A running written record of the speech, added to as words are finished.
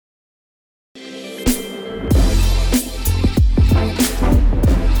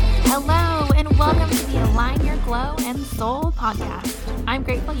and Soul podcast. I'm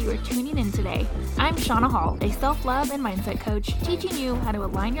grateful you are tuning in today. I'm Shauna Hall, a self-love and mindset coach, teaching you how to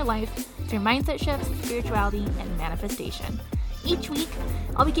align your life through mindset shifts, spirituality, and manifestation. Each week,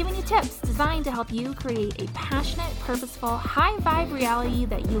 I'll be giving you tips designed to help you create a passionate, purposeful, high-vibe reality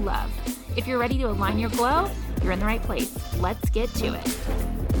that you love. If you're ready to align your glow, you're in the right place. Let's get to it.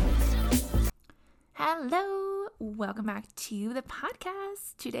 Hello, welcome back to the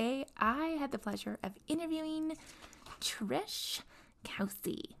podcast. Today, I had the pleasure of interviewing Trish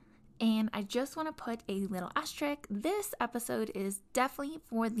Causey. And I just want to put a little asterisk. This episode is definitely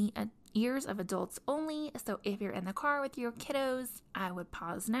for the ears of adults only. So if you're in the car with your kiddos, I would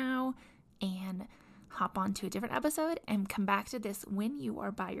pause now and hop on to a different episode and come back to this when you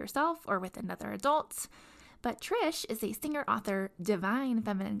are by yourself or with another adult. But Trish is a singer, author, divine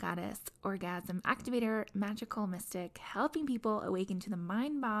feminine goddess, orgasm activator, magical mystic, helping people awaken to the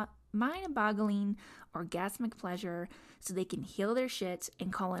mind-boggling orgasmic pleasure so they can heal their shit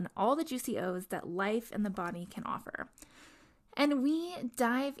and call in all the juicy O's that life and the body can offer. And we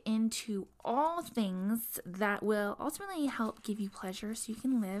dive into all things that will ultimately help give you pleasure so you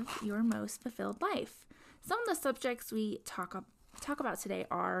can live your most fulfilled life. Some of the subjects we talk about today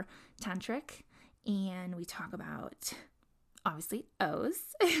are tantric, and we talk about, obviously,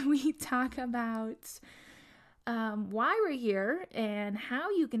 O's. We talk about why we're here and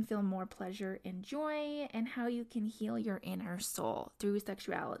how you can feel more pleasure and joy and how you can heal your inner soul through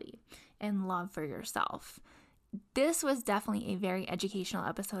sexuality and love for yourself. This was definitely a very educational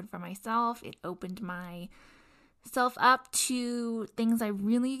episode for myself. It opened myself up to things I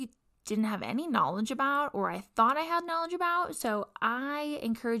really didn't have any knowledge about, or I thought I had knowledge about. So I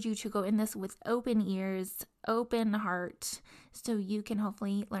encourage you to go in this with open ears, open heart, so you can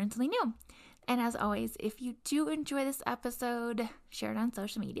hopefully learn something new. And as always, if you do enjoy this episode, share it on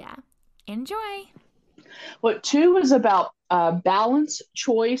social media. Enjoy. What 2 is about balance,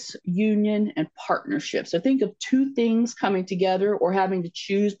 choice, union, and partnership. So think of 2 things coming together or having to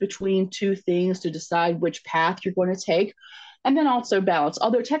choose between 2 things to decide which path you're going to take. And then also balance,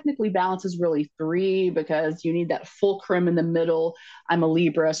 although technically balance is really 3 because you need that fulcrum in the middle. I'm a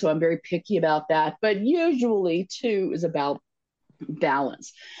Libra, so I'm very picky about that. But usually 2 is about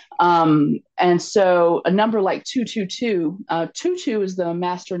balance. And so a number like 222, 22 is the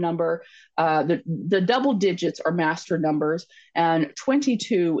master number. The double digits are master numbers, and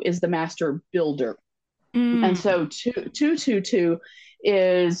 22 is the master builder. And so 222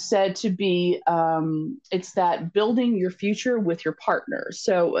 is said to be, it's that building your future with your partner.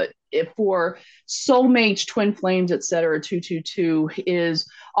 So if for soulmates, twin flames, et cetera, 222 is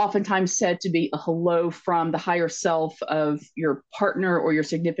oftentimes said to be a hello from the higher self of your partner or your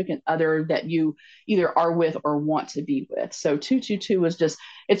significant other that you either are with or want to be with. So 222 is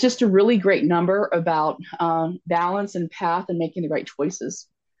it's just a really great number about balance and path and making the right choices.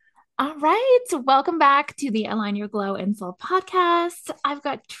 All right. Welcome back to the Align Your Glow and Soul podcast. I've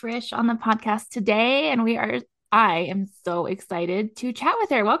got Trish on the podcast today, and I am so excited to chat with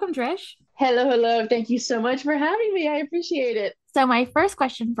her. Welcome, Trish. Hello. Thank you so much for having me. I appreciate it. So my first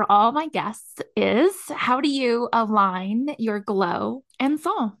question for all my guests is, how do you align your glow and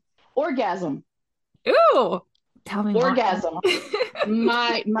soul? Orgasm. Ooh, tell me orgasm.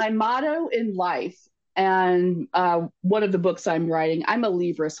 My motto in life, and one of the books I'm writing, I'm a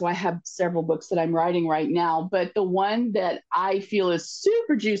Libra, so I have several books that I'm writing right now, but the one that I feel is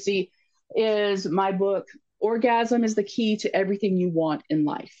super juicy is my book, Orgasm is the Key to Everything You Want in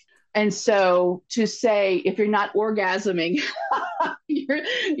Life. And so to say, if you're not orgasming,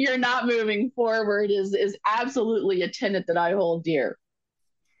 you're not moving forward is absolutely a tenet that I hold dear.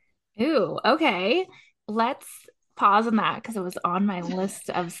 Ooh, okay. Let's pause on that because it was on my list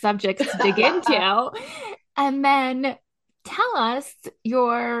of subjects to dig into. And then tell us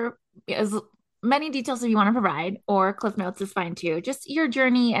as many details if you want to provide, or Cliff Notes is fine too. Just your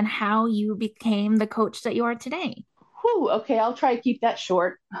journey and how you became the coach that you are today. Whew, okay, I'll try to keep that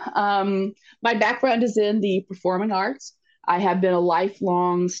short. My background is in the performing arts. I have been a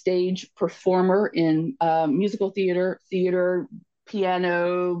lifelong stage performer in musical theater,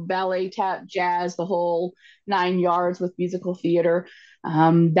 piano, ballet, tap, jazz, the whole 9 yards with musical theater.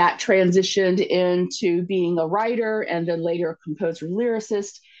 That transitioned into being a writer and then later a composer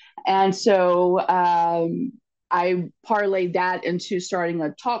lyricist. And so I parlayed that into starting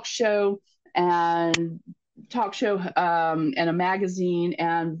a talk show and a magazine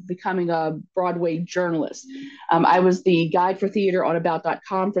and becoming a Broadway journalist. I was the guide for theater on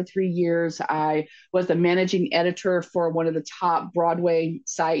about.com for 3 years. I was the managing editor for one of the top Broadway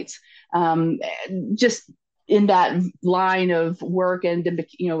sites. Just in that line of work, and then,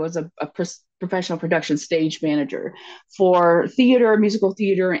 was a professional production stage manager for theater, musical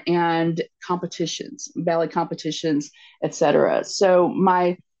theater, and competitions, ballet competitions, etc. So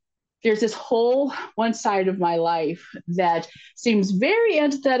my there's this whole one side of my life that seems very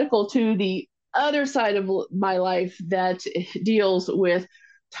antithetical to the other side of my life that deals with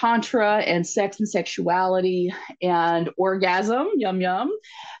tantra and sex and sexuality and orgasm, yum yum,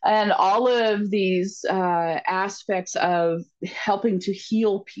 and all of these aspects of helping to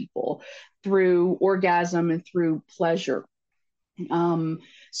heal people through orgasm and through pleasure. um,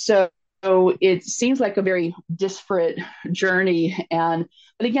 so it seems like a very disparate journey. And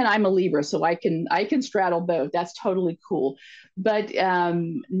but again, I'm a Libra, so I can straddle both. That's totally cool. But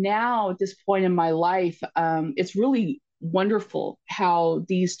now at this point in my life, it's really wonderful how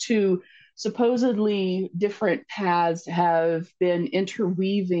these two supposedly different paths have been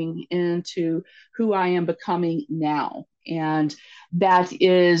interweaving into who I am becoming now. And that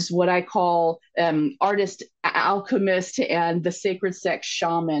is what I call artist alchemist and the sacred sex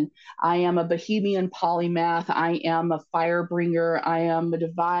shaman. I am a bohemian polymath. I am a fire bringer. I am a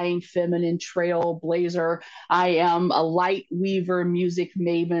divine feminine trailblazer. I am a light weaver, music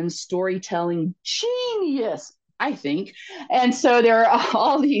maven, storytelling genius, I think. And so there are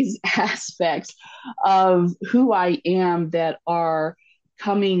all these aspects of who I am that are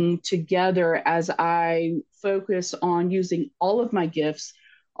coming together as I focus on using all of my gifts,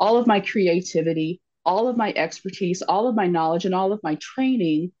 all of my creativity, all of my expertise, all of my knowledge, and all of my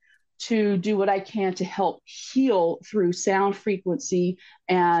training to do what I can to help heal through sound frequency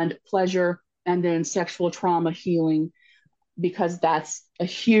and pleasure, and then sexual trauma healing, because that's a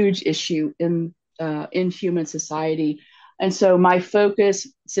huge issue in human society. And so my focus,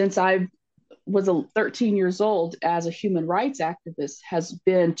 since I was 13 years old as a human rights activist, has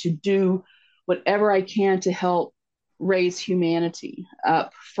been to do whatever I can to help raise humanity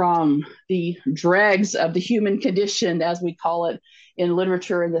up from the dregs of the human condition, as we call it in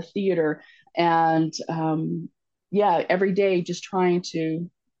literature and the theater. And yeah, every day just trying to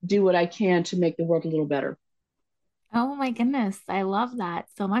do what I can to make the world a little better. Oh my goodness. I love that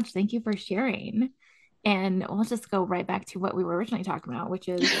so much. Thank you for sharing. And we'll just go right back to what we were originally talking about, which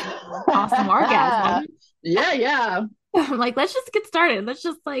is awesome orgasm. Yeah, yeah. I'm like, let's just get started. Let's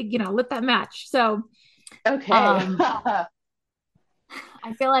just let that match. So, Okay. um, I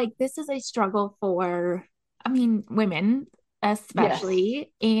feel like this is a struggle for, I mean, women Yes.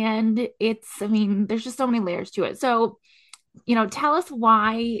 especially. And I mean, there's just so many layers to it. So, tell us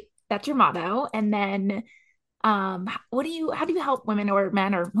why that's your motto. And then how do you help women or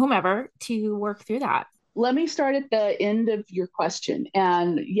men or whomever to work through that? Let me start at the end of your question.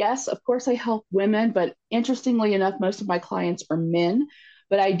 And yes, of course, I help women, but interestingly enough, most of my clients are men.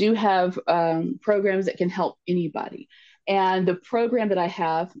 But I do have programs that can help anybody. And the program that I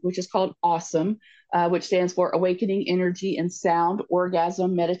have, which is called Awesome, which stands for Awakening Energy and Sound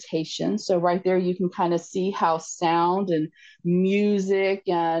Orgasm Meditation. So, right there, you can kind of see how sound and music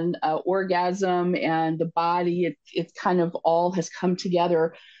and orgasm and the body, it's kind of all has come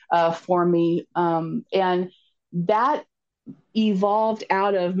together for me. And that evolved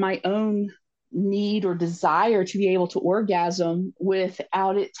out of my own need or desire to be able to orgasm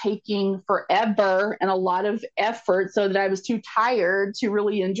without it taking forever and a lot of effort, so that I was too tired to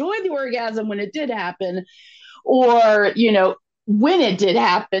really enjoy the orgasm when it did happen, or, when it did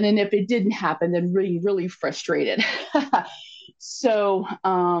happen. And if it didn't happen, then really, really frustrated. So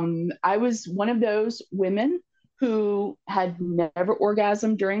I was one of those women who had never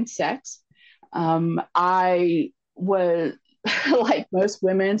orgasmed during sex. I was, like most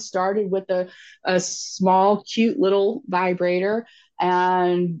women, started with a small, cute little vibrator.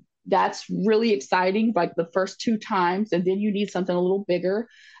 And that's really exciting, like the first two times. And then you need something a little bigger.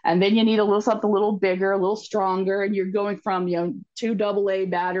 And then you need a little something a little bigger, a little stronger. And you're going from, two AA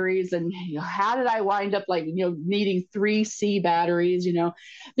batteries. And how did I wind up like, needing three C batteries, Then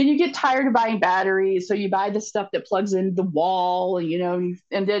you get tired of buying batteries. So you buy the stuff that plugs into the wall,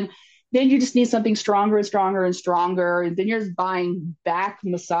 and then you just need something stronger and stronger and stronger. And then you're buying back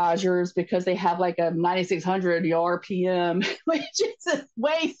massagers because they have like a 9600 RPM, which is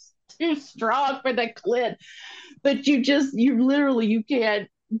way too strong for the clit. But you can't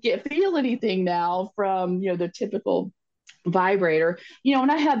feel anything now from, the typical vibrator.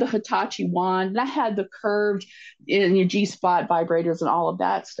 And I had the Hitachi wand, and I had the curved in your G spot vibrators and all of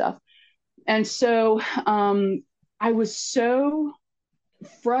that stuff. And so I was so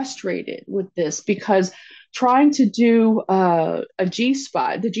frustrated with this, because trying to do a G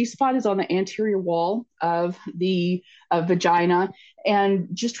spot, the G spot is on the anterior wall of the vagina, and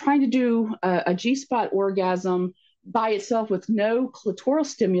just trying to do a G spot orgasm by itself with no clitoral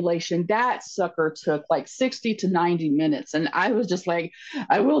stimulation, that sucker took like 60 to 90 minutes. And I was just like,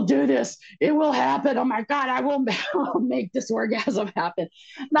 I will do this. It will happen. Oh my God, I'll make this orgasm happen.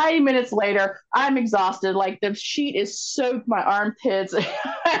 90 minutes later, I'm exhausted. Like the sheet is soaked, my armpits,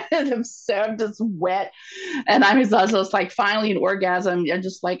 and I'm just wet. And I'm exhausted. So it's like finally an orgasm. I'm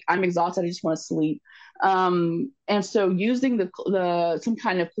just like, I'm exhausted. I just want to sleep. And so using the some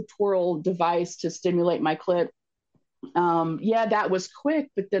kind of clitoral device to stimulate my clit, yeah, that was quick,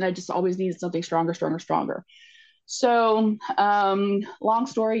 but then I just always needed something stronger, stronger, stronger. So, long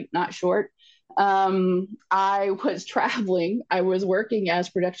story, not short. I was traveling. I was working as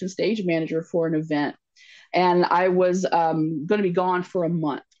production stage manager for an event, and I was going to be gone for a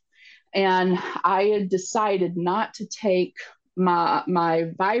month. And I had decided not to take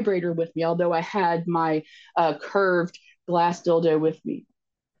my vibrator with me, although I had my curved glass dildo with me.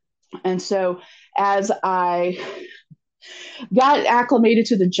 And so, as I got acclimated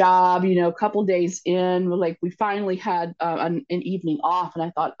to the job, a couple days in, like we finally had an evening off, and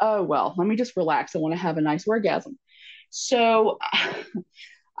I thought, oh well, let me just relax. I want to have a nice orgasm. So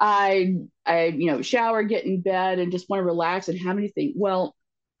I shower, get in bed, and just want to relax and have anything. Well,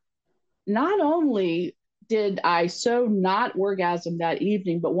 not only did I so not orgasm that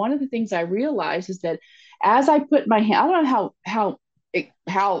evening, but one of the things I realized is that as I put my hand, I don't know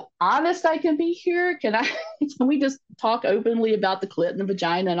how honest I can be here. Can we just talk openly about the clit and the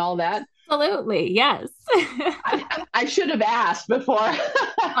vagina and all that? Absolutely. Yes. I should have asked before.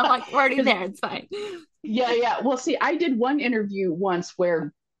 I'm like already there. It's fine. Yeah, yeah. Well, see, I did one interview once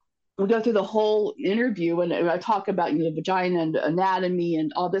where we go through the whole interview and I talk about the vagina and anatomy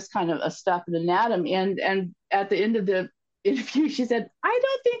and all this kind of stuff in anatomy. And at the end of the interview, she said, "I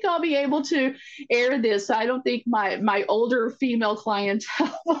don't think I'll be able to air this. I don't think my older female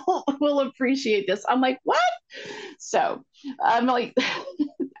clientele will appreciate this." I'm like, "What?" So I'm like,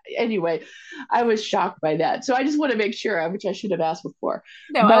 anyway, I was shocked by that. So I just want to make sure, which I should have asked before.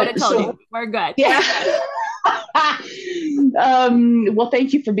 No, I would have But told so you. We're good. yeah. Well,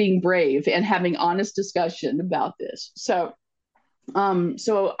 thank you for being brave and having honest discussion about this. So I'm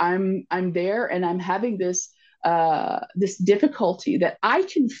there and I'm having this difficulty that I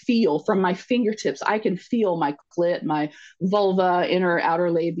can feel from my fingertips. I can feel my clit, my vulva, inner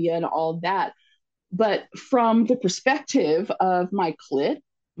outer labia, and all that. But from the perspective of my clit,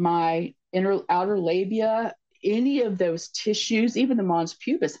 my inner outer labia, any of those tissues, even the mons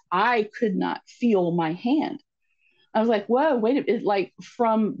pubis, I could not feel my hand. I was like, whoa, wait a minute. Like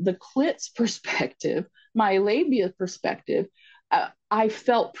from the clit's perspective, my labia perspective, I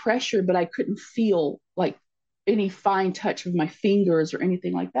felt pressure, but I couldn't feel like any fine touch of my fingers or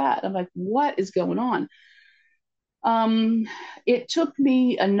anything like that. I'm like, what is going on? Um, it took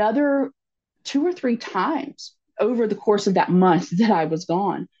me another 2 or 3 times over the course of that month that I was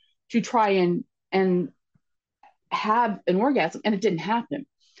gone to try and have an orgasm, and it didn't happen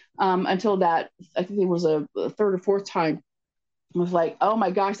until that. I think it was a third or fourth time. I was like, oh my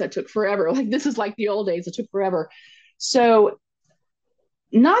gosh, that took forever. Like this is like the old days. It took forever. So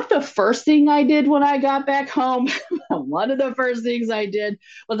not the first thing I did when I got back home. One of the first things I did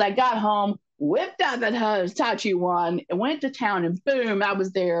was I got home, whipped out that Hitachi one, and went to town, and boom, I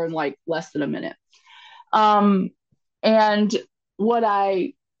was there in like less than a minute. Um, and what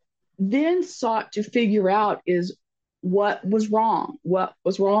I then sought to figure out is what was wrong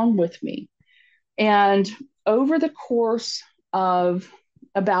with me. And over the course of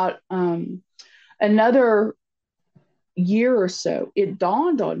about another year or so, it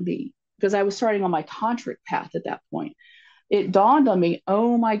dawned on me because I was starting on my tantric path at that point. It dawned on me,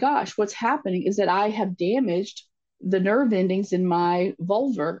 oh my gosh, what's happening is that I have damaged the nerve endings in my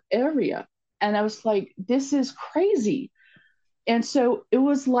vulvar area. And I was like, this is crazy. And so it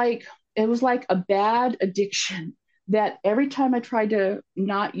was like a bad addiction that every time I tried to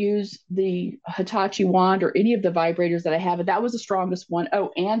not use the Hitachi wand or any of the vibrators that I have, and that was the strongest one. Oh,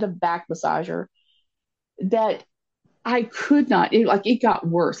 and a back massager, that I could not, it got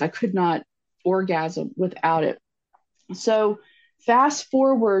worse. I could not orgasm without it. So fast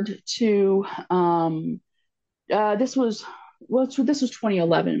forward to this was this was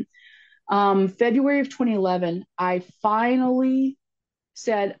 2011. February of 2011, I finally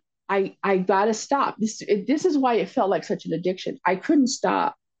said, I gotta stop. This is why it felt like such an addiction. I couldn't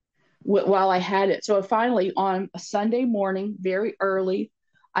stop while I had it. So finally, on a Sunday morning, very early,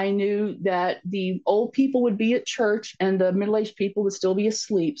 I knew that the old people would be at church and the middle-aged people would still be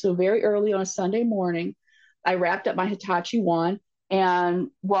asleep. So very early on a Sunday morning, I wrapped up my Hitachi wand and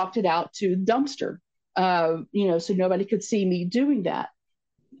walked it out to the dumpster, so nobody could see me doing that.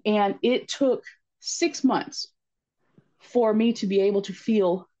 And it took 6 months for me to be able to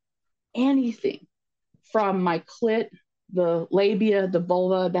feel anything from my clit, the labia, the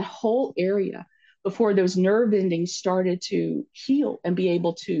vulva, that whole area before those nerve endings started to heal and be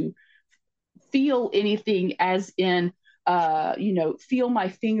able to feel anything as in feel my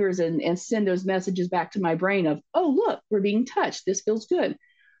fingers and send those messages back to my brain of, oh, look, we're being touched. This feels good.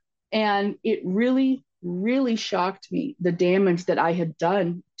 And it really, really shocked me the damage that I had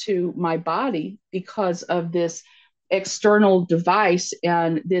done to my body because of this external device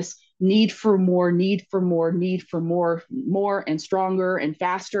and this need for more, need for more, need for more, more and stronger and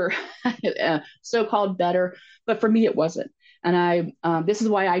faster, so called better. But for me, it wasn't. And this is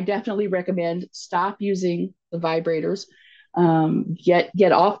why I definitely recommend stop using the vibrators.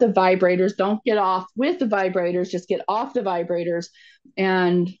 Get off the vibrators. Don't get off with the vibrators. Just get off the vibrators,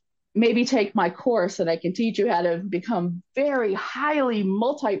 and maybe take my course and I can teach you how to become very highly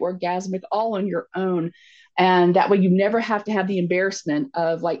multi-orgasmic all on your own. And that way you never have to have the embarrassment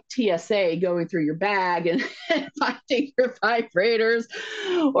of like TSA going through your bag and finding your vibrators,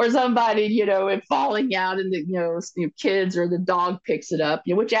 or somebody, and falling out and the kids or the dog picks it up,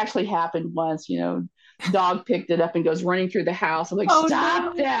 which actually happened once, dog picked it up and goes running through the house. I'm like, Oh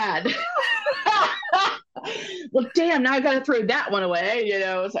stop no. that. Well, damn, now I got to throw that one away,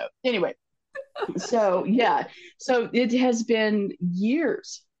 So anyway, so yeah, so it has been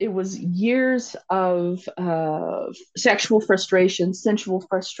years. It was years of sexual frustration, sensual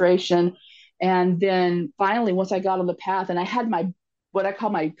frustration, and then finally, once I got on the path, and I had my what I call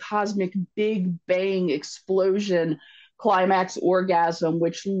my cosmic big bang explosion climax orgasm,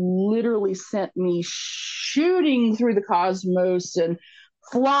 which literally sent me shooting through the cosmos and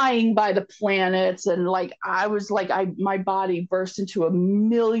flying by the planets, and like I was like my body burst into a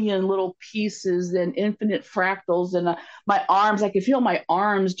million little pieces and infinite fractals, and my arms, I could feel my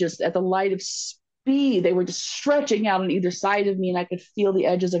arms just at the light of speed, they were just stretching out on either side of me, and I could feel the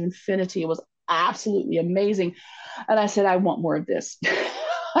edges of infinity. It was absolutely amazing, and I said, I want more of this.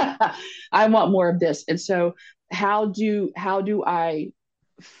 I want more of this. And so how did I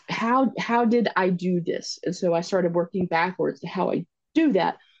do this? And so I started working backwards to how I do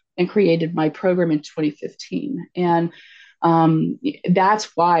that, and created my program in 2015. And that's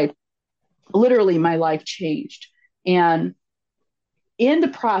why literally my life changed. And in the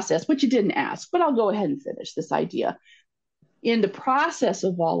process, which you didn't ask, but I'll go ahead and finish this idea. In the process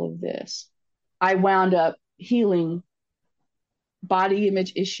of all of this, I wound up healing body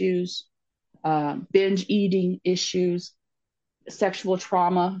image issues, binge eating issues, sexual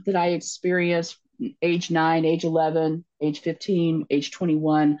trauma that I experienced age 9, age 11, age 15, age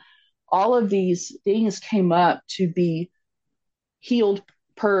 21. All of these things came up to be healed,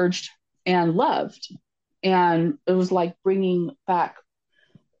 purged, and loved. And it was like bringing back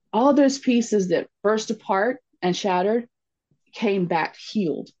all those pieces that burst apart and shattered, came back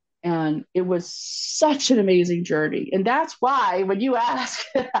healed. And it was such an amazing journey. And that's why when you ask,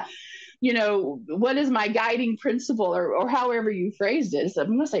 what is my guiding principle, or however you phrased it, I'm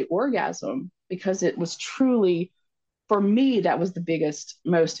going to say orgasm, because it was truly, for me, that was the biggest,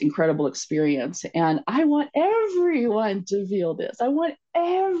 most incredible experience. And I want everyone to feel this. I want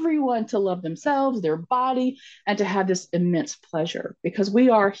everyone to love themselves, their body, and to have this immense pleasure, because we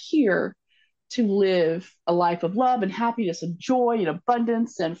are here to live a life of love and happiness and joy and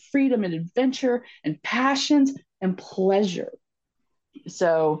abundance and freedom and adventure and passions and pleasure.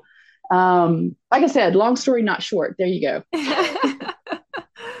 So, like I said, long story not short. There you go.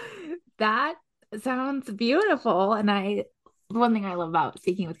 That sounds beautiful. And one thing I love about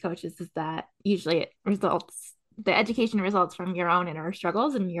speaking with coaches is that usually the education results from your own inner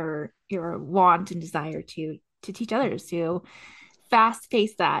struggles and your want and desire to teach others to fast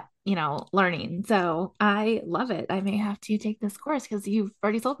pace that, learning. So I love it. I may have to take this course because you've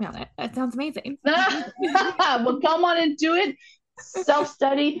already sold me on it. It sounds amazing. Well, come on and do it.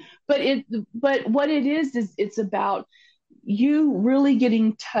 Self-study. But what it is it's about you really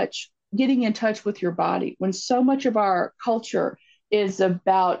getting in touch with your body, when so much of our culture is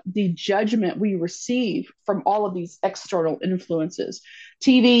about the judgment we receive from all of these external influences: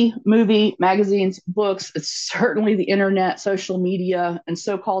 TV, movie, magazines, books, it's certainly the internet, social media, and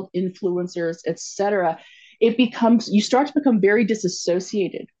so-called influencers, etc. You start to become very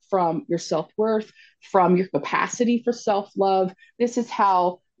disassociated from your self-worth, from your capacity for self-love. This is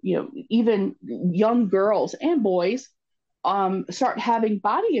how, even young girls and boys start having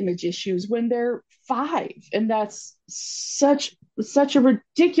body image issues when they're 5, and that's such a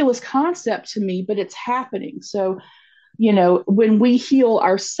ridiculous concept to me, but it's happening. So, when we heal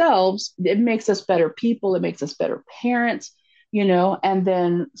ourselves, it makes us better people, it makes us better parents, and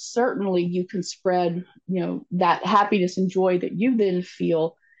then certainly you can spread, that happiness and joy that you then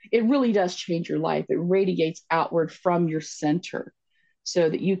feel. It really does change your life. It radiates outward from your center so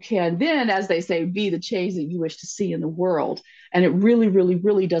that you can then, as they say, be the change that you wish to see in the world. And it really, really,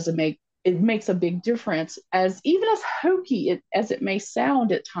 really doesn't it makes a big difference, as even as hokey as it may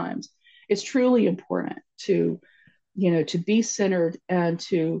sound at times. It's truly important to be centered and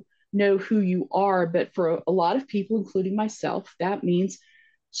to know who you are. But for a lot of people, including myself, that means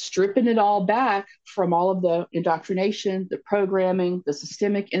stripping it all back from all of the indoctrination, the programming, the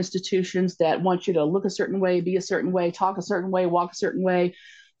systemic institutions that want you to look a certain way, be a certain way, talk a certain way, walk a certain way,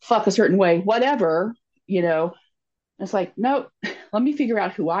 fuck a certain way, whatever, you know. It's like, nope, let me figure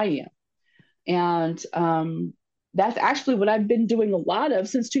out who I am. And that's actually what I've been doing a lot of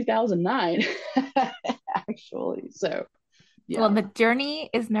since 2009, actually. So, Well, yeah. the journey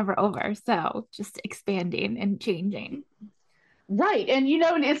is never over. So just expanding and changing. Right. And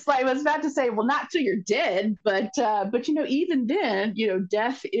it's like I was about to say, well, not till you're dead, but even then,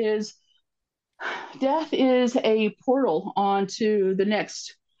 death is a portal onto the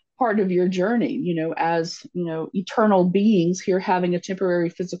next part of your journey, as eternal beings here having a temporary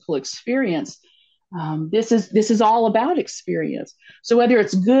physical experience. This is all about experience. So whether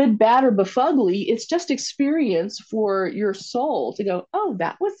it's good, bad, or befugly, it's just experience for your soul to go, oh,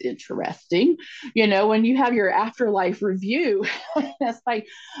 that was interesting. When you have your afterlife review, it's like,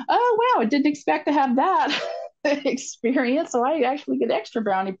 oh wow, I didn't expect to have that experience. So I actually get extra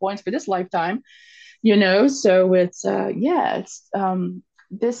brownie points for this lifetime. So it's yeah,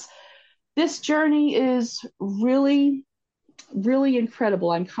 it's this journey is really really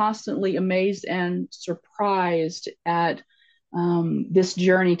incredible. I'm constantly amazed and surprised at this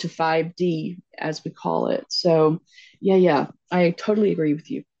journey to 5D, as we call it. So, yeah, I totally agree with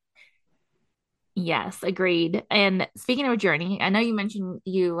you. Yes, agreed. And speaking of a journey, I know you mentioned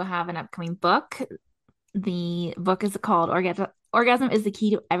you have an upcoming book. The book is called Orgasm is the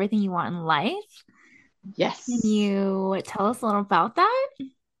Key to Everything You Want in Life. Can Yes, you tell us a little about that?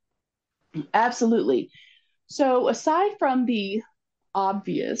 absolutely. So, aside from the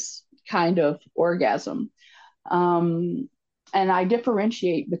obvious kind of orgasm, um, and I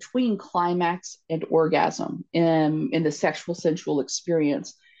differentiate between climax and orgasm in the sexual sensual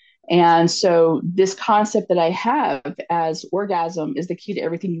experience. And so, this concept that I have as orgasm is the key to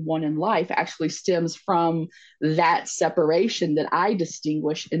everything you want in life actually stems from that separation that I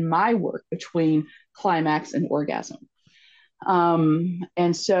distinguish in my work between climax and orgasm.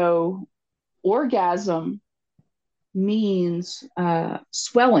 And so, orgasm means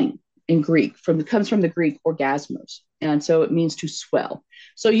swelling in Greek. Comes from the Greek orgasmos, and so it means to swell.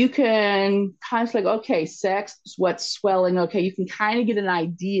 So you can kind of like, okay, sex, what's swelling? Okay, you can kind of get an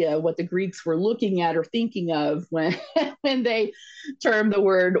idea what the Greeks were looking at or thinking of when when they term the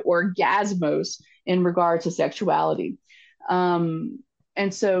word orgasmos in regard to sexuality. And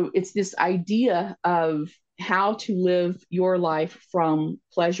so it's this idea of how to live your life from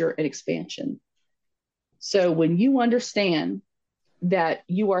pleasure and expansion. So when you understand that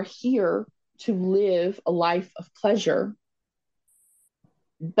you are here to live a life of pleasure,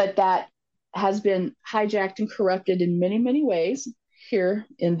 but that has been hijacked and corrupted in many, many ways here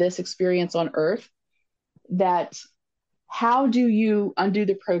in this experience on earth, that how do you undo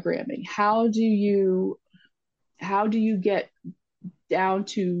the programming? How do you get down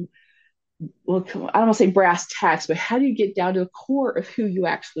to, well, I don't want to say brass tacks, but how do you get down to the core of who you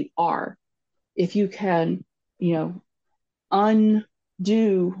actually are? If you can, you know,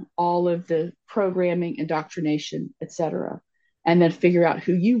 undo all of the programming, indoctrination, etc., and then figure out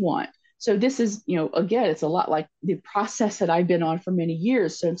who you want. So this is, again, it's a lot like the process that I've been on for many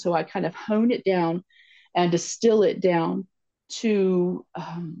years. So I kind of hone it down and distill it down to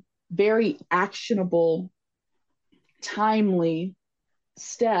very actionable, timely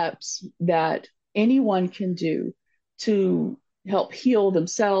steps that anyone can do to help heal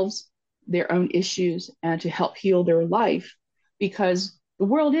themselves, their own issues, and to help heal their life, because the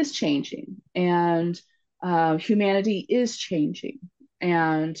world is changing and humanity is changing.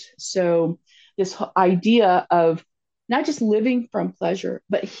 And so, this idea of not just living from pleasure,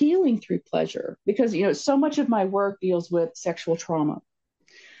 but healing through pleasure, because so much of my work deals with sexual trauma.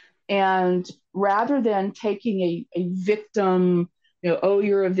 And rather than taking a victim, oh,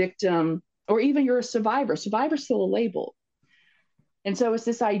 you're a victim, or even you're a survivor, survivor's still a label. And so it's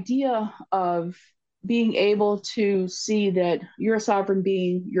this idea of being able to see that you're a sovereign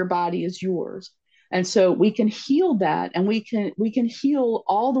being, your body is yours. And so we can heal that, and we can heal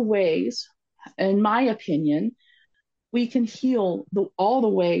all the ways, in my opinion, we can heal all the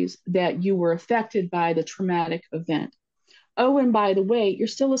ways that you were affected by the traumatic event. Oh, and by the way, you're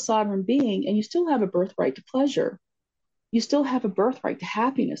still a sovereign being and you still have a birthright to pleasure. You still have a birthright to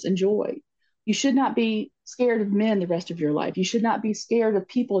happiness and joy. You should not be scared of men the rest of your life. You should not be scared of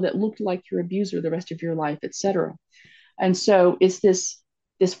people that look like your abuser the rest of your life, etc. And so it's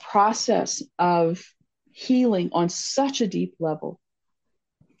this process of healing on such a deep level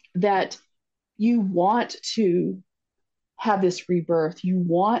that you want to have this rebirth. You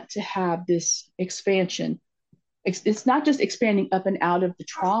want to have this expansion. It's not just expanding up and out of the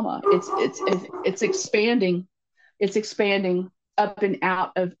trauma. It's expanding. It's expanding up and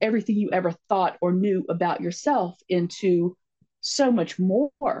out of everything you ever thought or knew about yourself into so much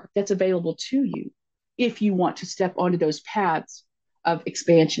more that's available to you if you want to step onto those paths of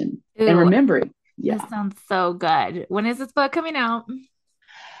expansion and Ooh, remembering. this Yeah. sounds so good. When is this book coming out?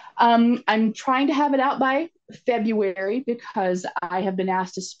 I'm trying to have it out by February because I have been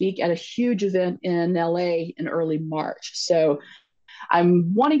asked to speak at a huge event in LA in early March. So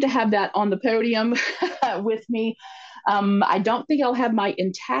I'm wanting to have that on the podium with me. I don't think I'll have my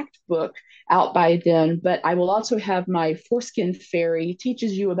intact book out by then, but I will also have my Foreskin Fairy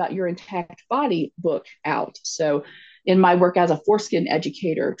teaches you about your intact body book out. So in my work as a foreskin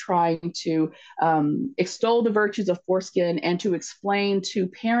educator, trying to extol the virtues of foreskin and to explain to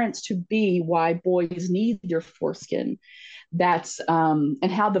parents to be why boys need their foreskin. That's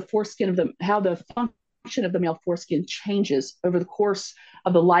and how the foreskin of the how the function of the male foreskin changes over the course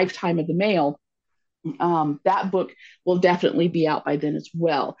of the lifetime of the male. That book will definitely be out by then as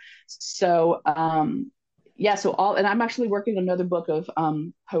well. So yeah, so all and I'm actually working on another book of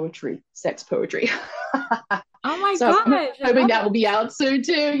poetry, sex poetry. Oh my So I'm gosh, I hoping love that will it. be out soon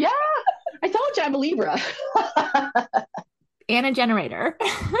too. Yeah, I told you I'm a Libra. And a generator.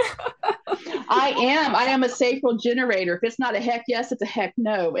 I am a sacral generator. If it's not a heck yes, it's a heck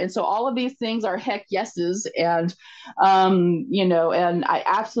no. And so all of these things are heck yeses. And and I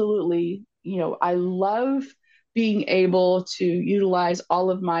absolutely, I love being able to utilize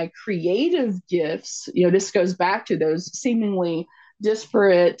all of my creative gifts. This goes back to those seemingly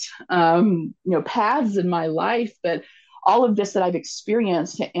disparate paths in my life, but all of this that I've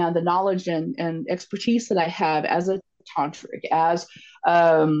experienced and the knowledge and expertise that I have as a tantric,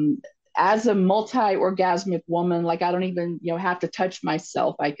 um, as a multi-orgasmic woman, like I don't even have to touch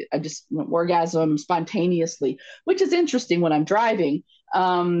myself. I just orgasm spontaneously, which is interesting when I'm driving.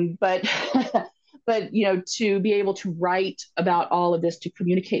 But but to be able to write about all of this, to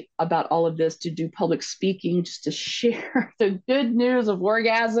communicate about all of this, to do public speaking, just to share the good news of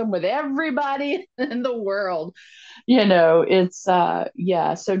orgasm with everybody in the world, it's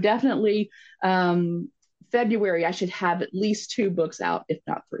yeah. So definitely February I should have at least two books out, if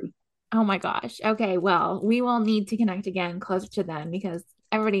not three. Oh my gosh. Okay, well, we will need to connect again closer to then because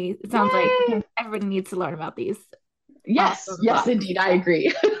it sounds like Yay! everybody needs to learn about these Yes, awesome yes, books. indeed, I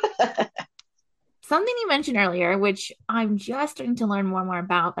agree. Something you mentioned earlier, which I'm just starting to learn more and more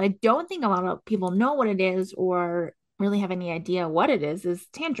about, but I don't think a lot of people know what it is or really have any idea what it is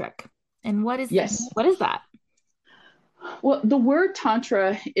tantric. And Yes. what is that? Well, the word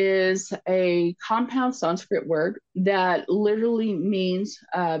tantra is a compound Sanskrit word that literally means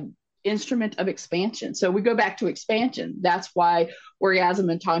instrument of expansion. So we go back to expansion. That's why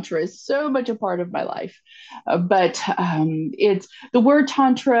orgasm and tantra is so much a part of my life. But it's the word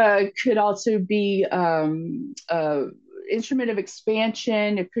tantra could also be instrument of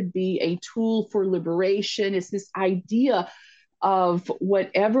expansion. It could be a tool for liberation. It's this idea of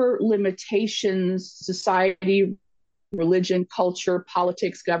whatever limitations society, religion, culture,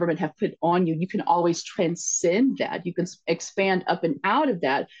 politics, government have put on you, you can always transcend that. You can expand up and out of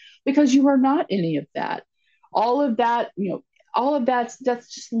that because you are not any of that. All of that, all of that's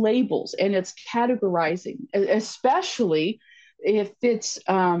just labels and it's categorizing, especially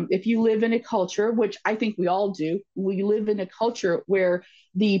if you live in a culture, which I think we all do, we live in a culture where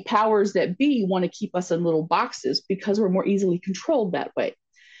the powers that be want to keep us in little boxes because we're more easily controlled that way.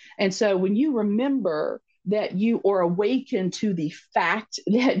 And so when you remember that you are awakened to the fact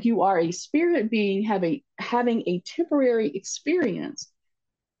that you are a spirit being having a temporary experience,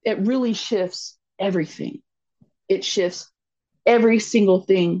 it really shifts everything. It shifts every single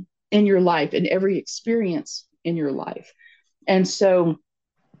thing in your life and every experience in your life. And so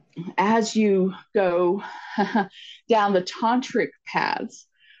as you go down the tantric paths,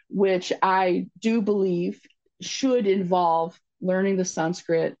 which I do believe should involve learning the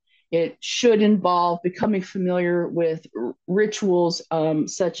Sanskrit, it should involve becoming familiar with rituals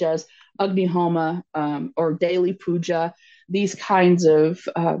such as Agni Homa or daily puja, these kinds of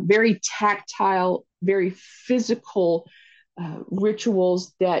very tactile, very physical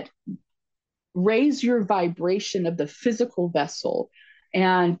rituals that raise your vibration of the physical vessel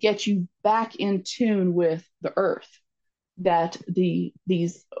and get you back in tune with the earth, that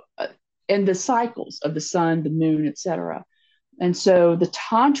these and the cycles of the sun, the moon, etc. And so the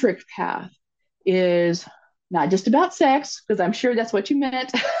tantric path is not just about sex, because I'm sure that's what you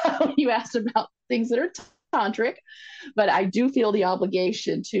meant when you asked about things that are tantric, but I do feel the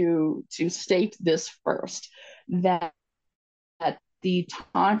obligation to state this first, that the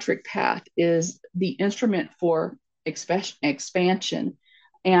tantric path is the instrument for expansion.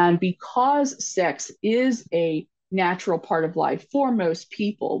 And because sex is a natural part of life for most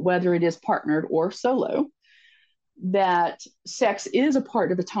people, whether it is partnered or solo, that sex is a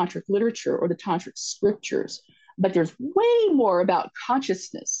part of the tantric literature or the tantric scriptures. But there's way more about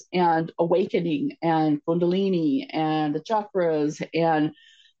consciousness and awakening and kundalini and the chakras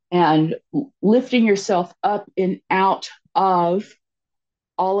and lifting yourself up and out of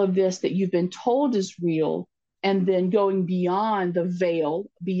all of this that you've been told is real, and then going beyond the veil,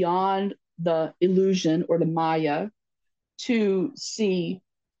 beyond the illusion or the Maya, to see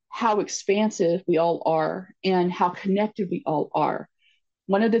how expansive we all are and how connected we all are.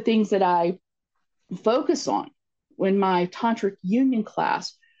 One of the things that I focus on in my tantric union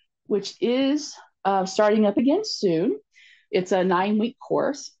class, which is starting up again soon, it's a 9-week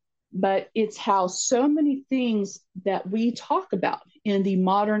course, but it's how so many things that we talk about in the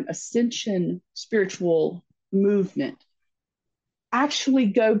modern ascension spiritual movement actually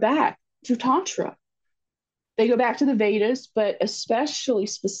go back to Tantra. They go back to the Vedas, but especially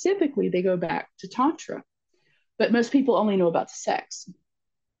specifically, they go back to Tantra. But most people only know about the sex.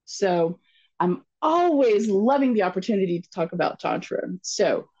 So I'm always loving the opportunity to talk about Tantra.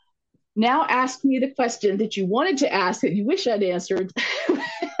 So now ask me the question that you wanted to ask that you wish I'd answered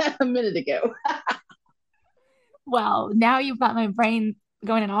a minute ago. Well, now you've got my brain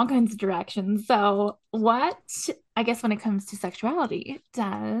going in all kinds of directions. So, what, I guess, when it comes to sexuality,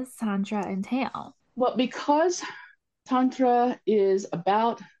 does Tantra entail? Well, because Tantra is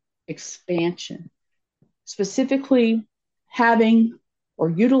about expansion, specifically having or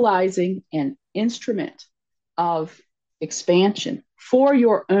utilizing an instrument of expansion for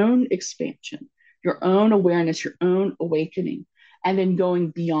your own expansion, your own awareness, your own awakening, and then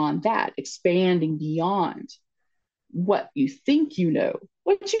going beyond that, expanding beyond what you think you know,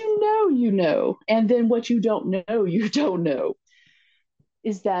 and then what you don't know,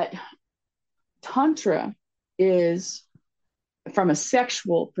 is that Tantra is from a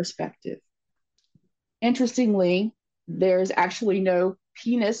sexual perspective. Interestingly, there's actually no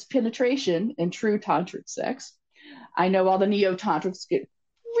penis penetration in true tantric sex. I know all the neo tantrics get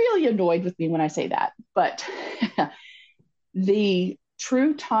really annoyed with me when I say that, but the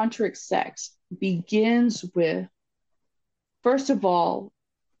true tantric sex begins with, first of all,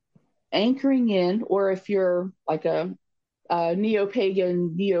 anchoring in, or if you're like a neo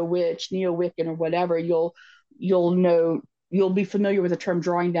pagan, neo witch, neo Wiccan, or whatever, you'll know, you'll be familiar with the term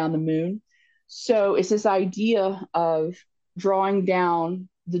drawing down the moon. So it's this idea of drawing down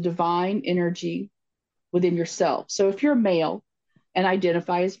the divine energy within yourself. So if you're male and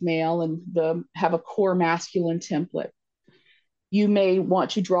identify as male and have a core masculine template, you may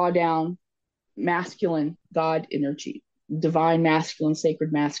want to draw down masculine God energy, divine masculine,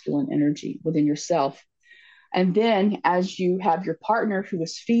 sacred masculine energy within yourself. And then as you have your partner who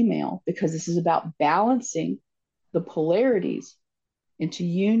is female, because this is about balancing the polarities into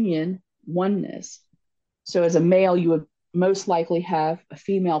union, oneness. So as a male, you would most likely have a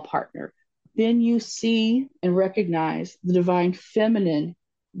female partner. Then you see and recognize the divine feminine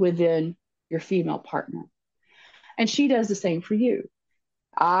within your female partner. And she does the same for you.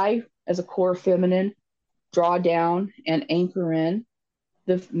 I, as a core feminine, draw down and anchor in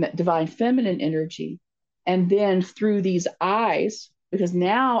the divine feminine energy. And then through these eyes, because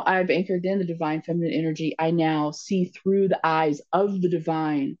now I've anchored in the divine feminine energy, I now see through the eyes of the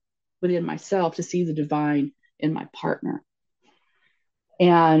divine within myself to see the divine in my partner.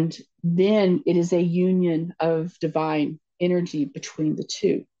 And then it is a union of divine energy between the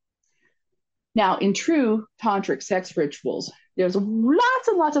two. Now, in true tantric sex rituals, there's lots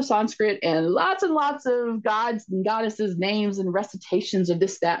and lots of Sanskrit and lots of gods and goddesses' names and recitations of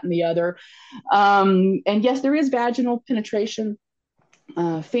this, that, and the other. And yes, there is vaginal penetration,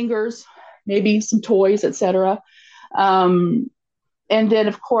 fingers, maybe some toys, etc. And then,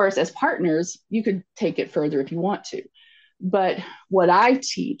 of course, as partners, you could take it further if you want to. But what I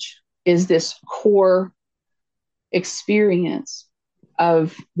teach is this core experience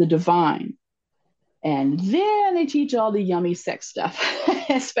of the divine. And then they teach all the yummy sex stuff,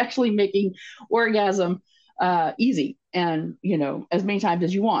 especially making orgasm easy and, as many times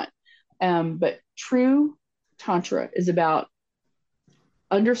as you want. But true Tantra is about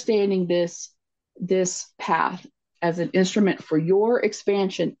understanding this path as an instrument for your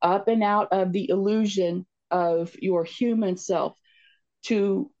expansion up and out of the illusion of your human self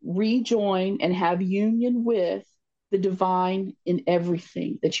to rejoin and have union with the divine in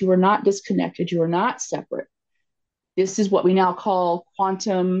everything, that you are not disconnected, you are not separate. This is what we now call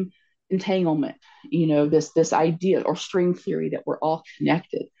quantum entanglement, this idea or string theory that we're all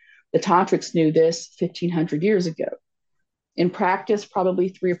connected. The tantrics knew this 1500 years ago. In practice, probably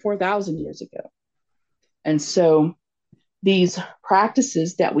 3 or 4,000 years ago. And so these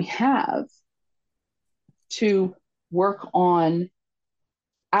practices that we have to work on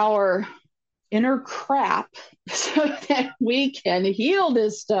our inner crap so that we can heal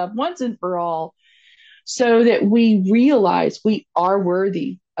this stuff once and for all, so that we realize we are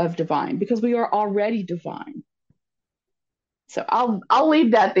worthy of divine because we are already divine. So I'll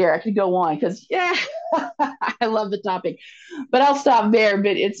leave that there. I could go on because I love the topic, but I'll stop there.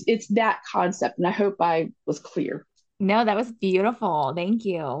 But it's that concept, and I hope I was clear. No, that was beautiful. Thank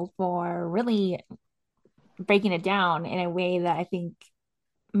you for really breaking it down in a way that I think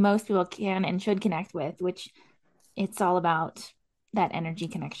most people can and should connect with, which it's all about that energy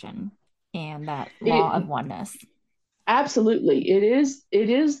connection and that law of It oneness. absolutely it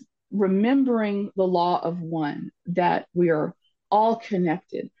is remembering the law of one, that we are all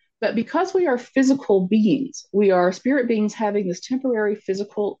connected. But because we are physical beings, we are spirit beings having this temporary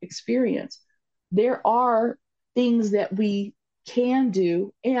physical experience, there are things that we can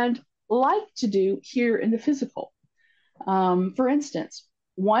do and like to do here in the physical. For instance,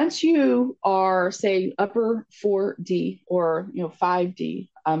 once you are, say, upper 4D or 5D,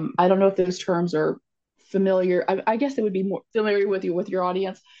 I don't know if those terms are familiar. I guess they would be more familiar with you with your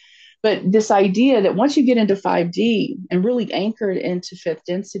audience. But this idea that once you get into 5D and really anchored into fifth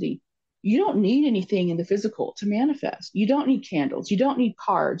density, you don't need anything in the physical to manifest. You don't need candles. You don't need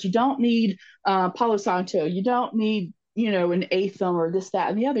cards. You don't need Palo Santo. You don't need, an Atham or this, that,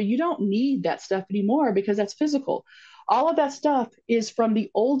 and the other. You don't need that stuff anymore because that's physical. All of that stuff is from the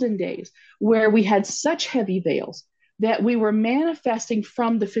olden days where we had such heavy veils that we were manifesting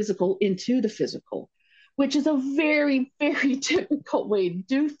from the physical into the physical, which is a very, very difficult way to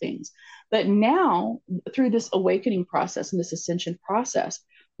do things. But now, through this awakening process and this ascension process,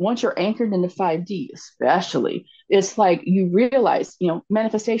 once you're anchored into 5D, especially, it's like you realize,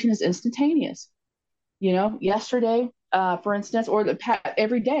 manifestation is instantaneous. Yesterday, for instance, or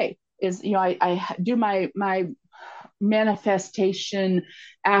every day is, I do my manifestation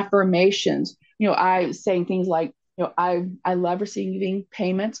affirmations. I saying things like, I love receiving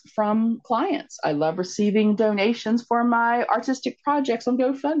payments from clients. I love receiving donations for my artistic projects on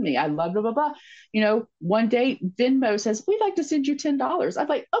GoFundMe. I love blah blah blah. One day Venmo says we'd like to send you $10. I'm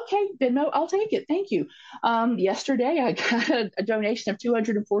like, okay, Venmo, I'll take it. Thank you. Yesterday I got a donation of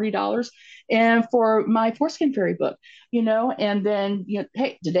 $240 and for my foreskin fairy book. And then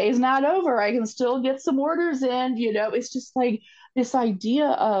hey, today's not over. I can still get some orders in. It's just like this idea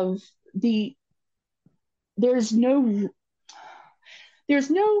of the there's no there's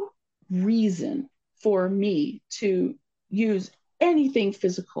no reason for me to use anything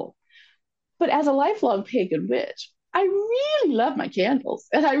physical. But as a lifelong pagan witch, I really love my candles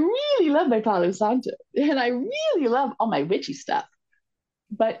and I really love my Palo Santo and I really love all my witchy stuff.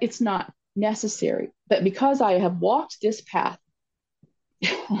 But it's not necessary. But because I have walked this path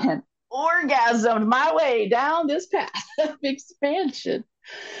and orgasmed my way down this path of expansion,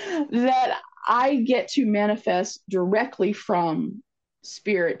 that I get to manifest directly from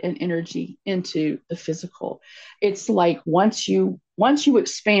spirit and energy into the physical. It's like once you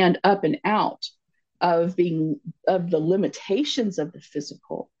expand up and out of the limitations of the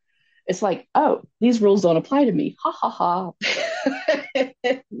physical, it's like, oh, these rules don't apply to me. Ha ha ha.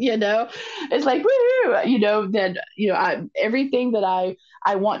 It's like, woo, then, everything that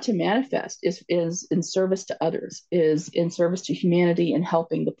I want to manifest is in service to others, is in service to humanity and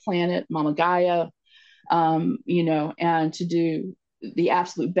helping the planet, Mama Gaia, and to do the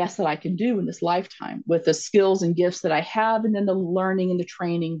absolute best that I can do in this lifetime with the skills and gifts that I have, and then the learning and the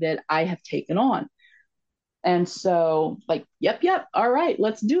training that I have taken on. And so, like, yep, all right,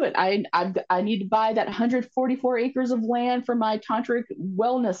 let's do it. I need to buy that 144 acres of land for my tantric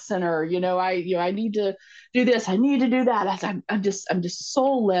wellness center. I need to do this. I need to do that. I'm just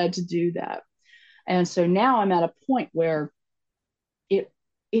so led to do that. And so now I'm at a point where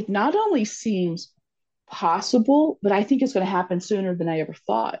it not only seems possible, but I think it's going to happen sooner than I ever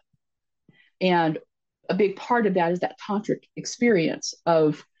thought. And a big part of that is that tantric experience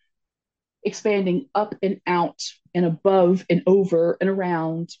of expanding up and out and above and over and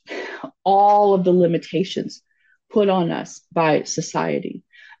around all of the limitations put on us by society.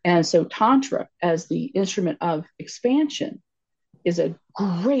 And so, Tantra, as the instrument of expansion, is a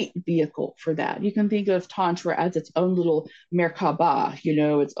great vehicle for that. You can think of Tantra as its own little Merkaba,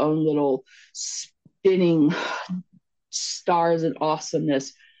 its own little spinning stars and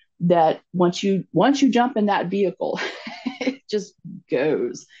awesomeness that once you jump in that vehicle, it just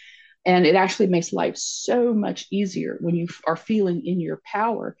goes. And it actually makes life so much easier when you are feeling in your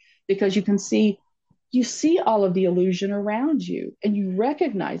power, because you see all of the illusion around you and you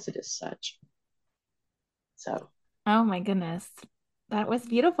recognize it as such. So Oh my goodness. That was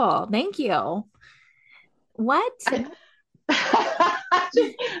beautiful. Thank you. What?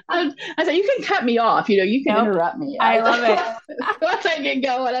 I, I said, you can cut me off, you can Nope. interrupt me. I love it. Once I get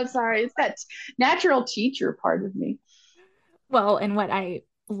going, I'm sorry. It's that natural teacher part of me. Well, and what I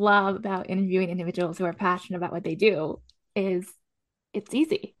love about interviewing individuals who are passionate about what they do is it's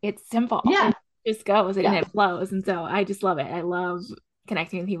easy, it's simple, Yeah. it just goes and Yeah. it flows. And so I just love it. I love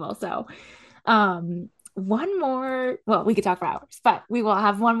connecting with people. So, one more, well, we could talk for hours, but we will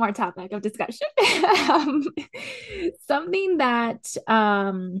have one more topic of discussion. um, Something that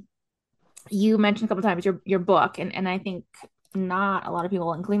you mentioned a couple times, your book, and I think not a lot of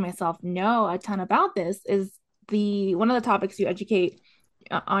people, including myself, know a ton about this, is the one of the topics you educate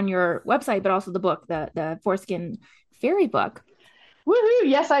on your website, but also the book, the foreskin fairy book. Woohoo.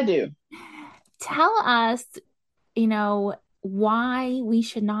 Yes, I do. Tell us, why we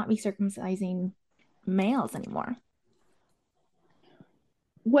should not be circumcising males anymore.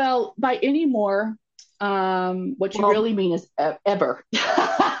 Well, by any more, what you Well, really mean is ever.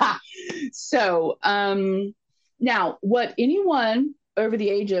 So, now what anyone over the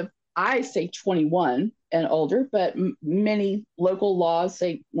age of, I say 21 and older, but many local laws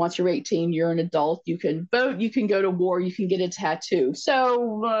say once you're 18, you're an adult. You can vote, you can go to war, you can get a tattoo.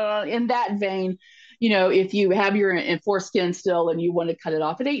 So, in that vein, if you have your foreskin still and you want to cut it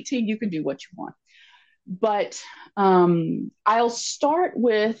off at 18, you can do what you want. But I'll start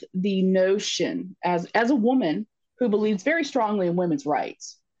with the notion as a woman who believes very strongly in women's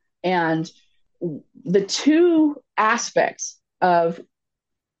rights, and the two aspects of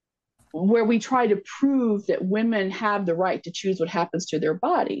where we try to prove that women have the right to choose what happens to their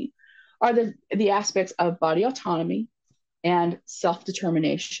body are the aspects of body autonomy and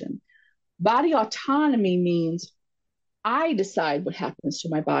self-determination. Body autonomy means I decide what happens to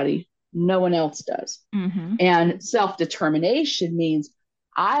my body, no one else does. mm-hmm. And self determination means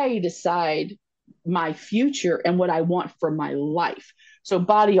I decide my future and what I want for my life. So,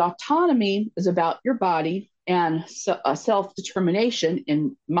 body autonomy is about your body, and self determination,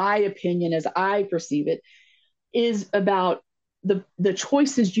 in my opinion, as I perceive it, is about the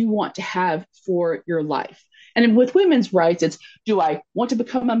choices you want to have for your life. And with women's rights, it's, do I want to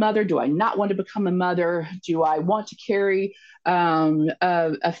become a mother? Do I not want to become a mother? Do I want to carry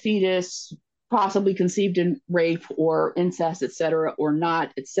a fetus possibly conceived in rape or incest, et cetera, or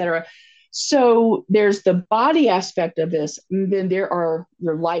not, et cetera? So there's the body aspect of this, and then there are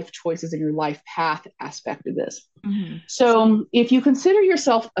your life choices and your life path aspect of this. Mm-hmm. So if you consider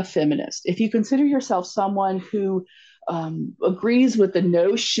yourself a feminist, if you consider yourself someone who agrees with the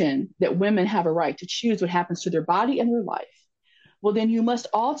notion that women have a right to choose what happens to their body and their life, well, then you must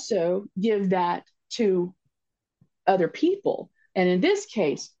also give that to other people. And in this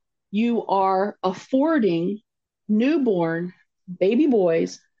case, you are affording newborn baby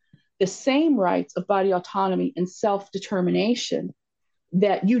boys the same rights of body autonomy and self determination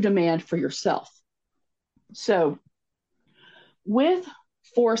that you demand for yourself. So, with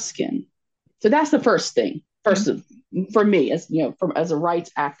foreskin, so that's the first thing. First, for me, as as a rights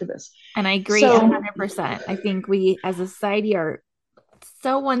activist. And I agree So 100%. I think we as a society are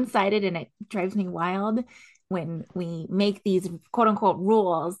so one-sided, and it drives me wild when we make these quote unquote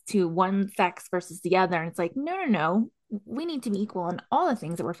rules to one sex versus the other. And it's like, no, no, no. We need to be equal in all the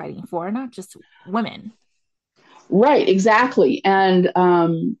things that we're fighting for, not just women. right, exactly. And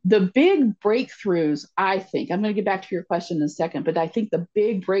the big breakthroughs, I think, I'm going to get back to your question in a second, but I think the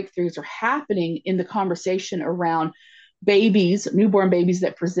big breakthroughs are happening in the conversation around babies, newborn babies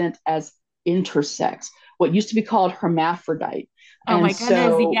that present as intersex, what used to be called hermaphrodite. Oh And my goodness,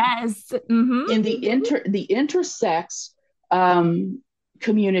 so yes. Mm-hmm. in the intersex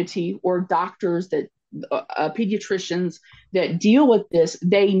community, or doctors that pediatricians that deal with this,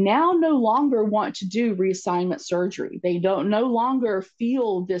 they now no longer want to do reassignment surgery. They don't no longer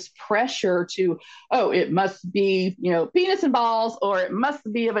feel this pressure to, oh, it must be, penis and balls, or it must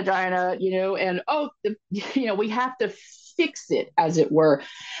be a vagina, and we have to fix it, as it were.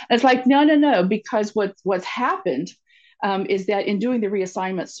 And it's like, no, no, no, because what's happened is that in doing the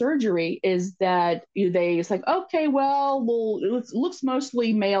reassignment surgery is that it's like, okay, well, it looks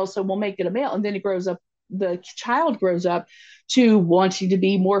mostly male, so we'll make it a male. And then the child grows up to wanting to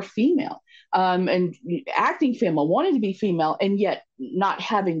be more female, and acting female, wanting to be female, and yet not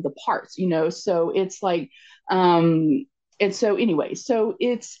having the parts, so it's like, and so anyway, so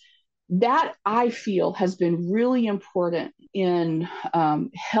it's that I feel has been really important in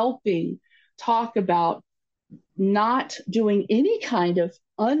helping talk about not doing any kind of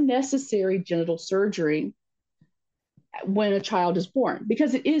unnecessary genital surgery when a child is born,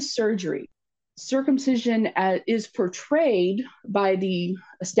 because it is surgery. Circumcision is portrayed by the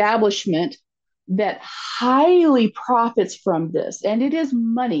establishment that highly profits from this, and it is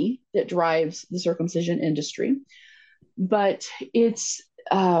money that drives the circumcision industry. But it's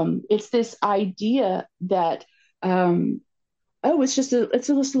this idea that it's just a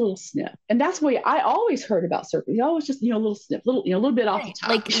little snip, and that's the way I always heard about circumcision. Always just a little snip, a little bit off the Right. top,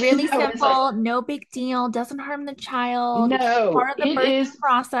 Like really simple, like, no big deal, doesn't harm the child. It's no, part of the it birthing is.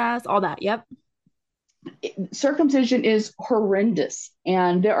 process, all that. Yep. Circumcision is horrendous,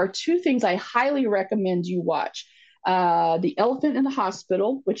 and there are two things I highly recommend you watch. The Elephant in the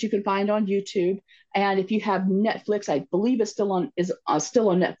Hospital, which you can find on YouTube, and if you have Netflix, I believe it's still on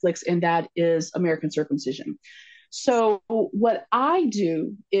Netflix, and that is American Circumcision. So what I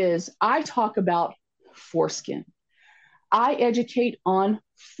do is I talk about foreskin. I educate on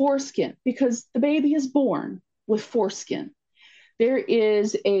foreskin because the baby is born with foreskin. There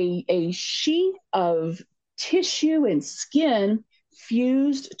is a sheath of tissue and skin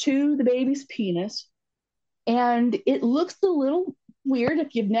fused to the baby's penis, and it looks a little weird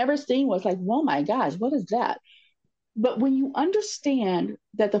if you've never seen one. It's like, oh my gosh, what is that? But when you understand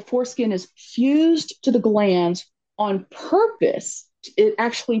that the foreskin is fused to the glands on purpose, it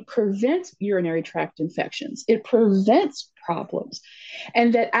actually prevents urinary tract infections. It prevents problems.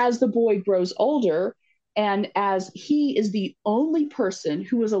 And that as the boy grows older, and as he is the only person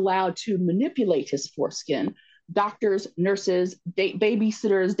who is allowed to manipulate his foreskin, doctors, nurses,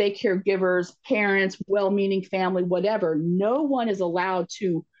 babysitters, daycare givers, parents, well meaning family, whatever, no one is allowed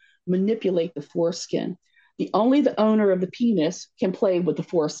to manipulate the foreskin. Only the owner of the penis can play with the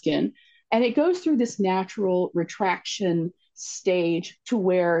foreskin. And it goes through this natural retraction stage to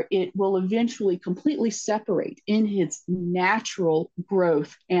where it will eventually completely separate in its natural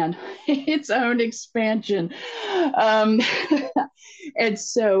growth and its own expansion. Um, and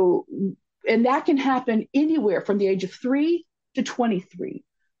so, and that can happen anywhere from the age of 3 to 23.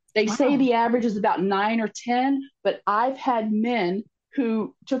 They say Wow. the average is about 9 or 10, but I've had men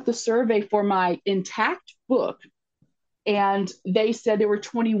who took the survey for my intact book, and they said they were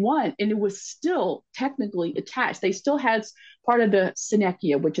 21 and it was still technically attached. They still had part of the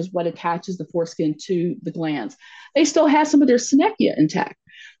synechia, which is what attaches the foreskin to the glands. They still had some of their synechia intact.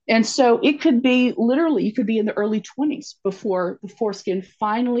 And so it could be literally, you could be in the early 20s before the foreskin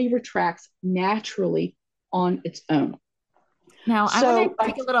finally retracts naturally on its own. Now, I'm going to So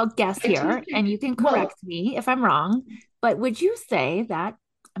take a little guess I teach here, and people, you can well, correct me if I'm wrong. But would you say that,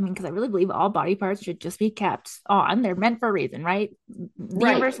 I mean, because I really believe all body parts should just be kept on, they're meant for a reason, right? The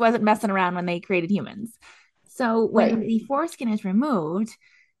right, universe wasn't messing around when they created humans. So when right. the foreskin is removed,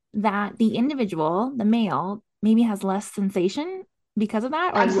 that the individual, the male, maybe has less sensation because of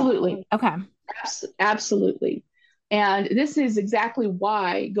that? Or Absolutely. okay. Absolutely. And this is exactly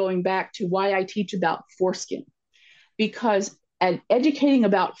why, going back to why I teach about foreskin, because at educating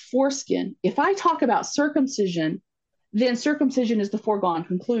about foreskin, if I talk about circumcision, then circumcision is the foregone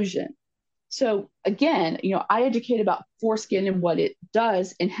conclusion. So again, I educate about foreskin and what it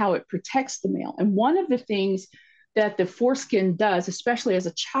does and how it protects the male. And one of the things that the foreskin does, especially as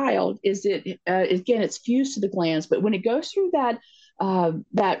a child, is again, it's fused to the glands, but when it goes through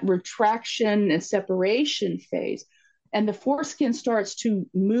that retraction and separation phase, and the foreskin starts to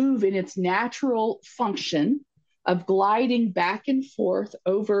move in its natural function of gliding back and forth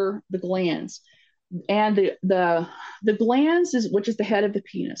over the glands, and the glans is, which is the head of the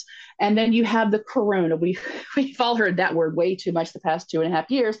penis, and then you have the corona. We've all heard that word way too much the past 2.5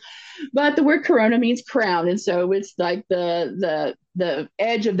 years, but the word corona means crown, and so it's like the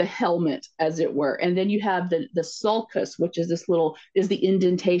edge of the helmet, as it were. And then you have the sulcus, which is the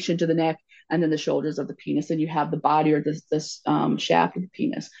indentation to the neck, and then the shoulders of the penis, and you have the body, or this shaft of the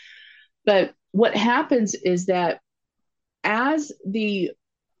penis. But what happens is that as the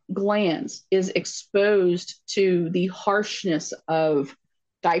glands is exposed to the harshness of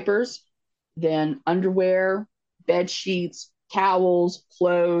diapers, then underwear, bed sheets, towels,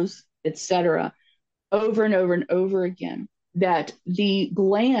 clothes, etc., over and over and over again, that the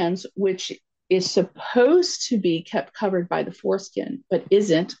glands, which is supposed to be kept covered by the foreskin, but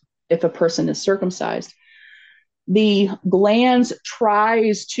isn't if a person is circumcised, the body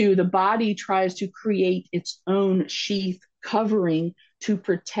tries to create its own sheath covering to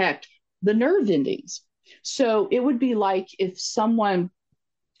protect the nerve endings. So it would be like if someone,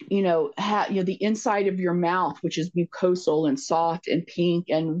 the inside of your mouth, which is mucosal and soft and pink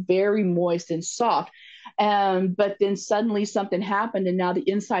and very moist and soft. But then suddenly something happened, and now the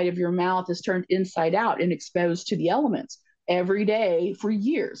inside of your mouth is turned inside out and exposed to the elements every day for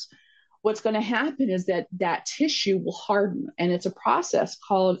years. What's going to happen is that that tissue will harden, and it's a process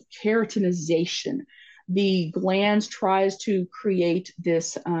called keratinization. The glands tries to create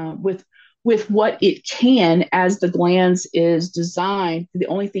this with what it can, as the glands is designed. The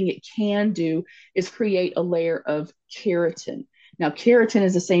only thing it can do is create a layer of keratin. Now, keratin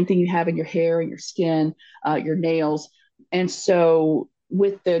is the same thing you have in your hair and your skin, your nails. And so,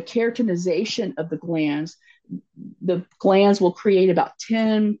 with the keratinization of the glands will create about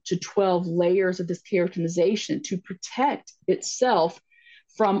 10 to 12 layers of this keratinization to protect itself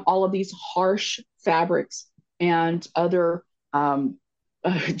from all of these harsh fabrics and other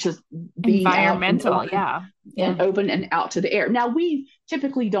just being out Environmental, yeah. Yeah. and open and out to the air. Now, we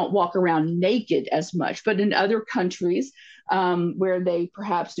typically don't walk around naked as much, but in other countries where they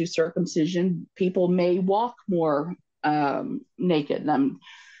perhaps do circumcision, people may walk more naked.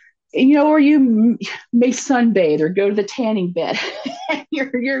 Or you may sunbathe or go to the tanning bed.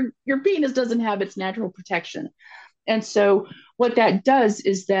 your penis doesn't have its natural protection, and so what that does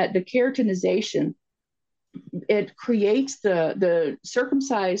is that the keratinization, it creates the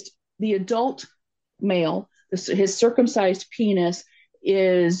circumcised, the adult male, his circumcised penis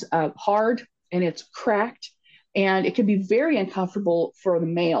is hard and it's cracked, and it can be very uncomfortable for the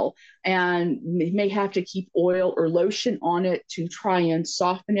male, and may have to keep oil or lotion on it to try and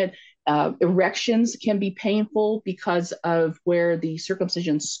soften it. Erections can be painful because of where the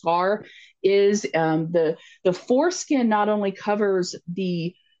circumcision scar is. The foreskin not only covers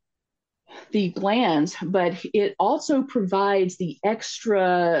the glands, but it also provides the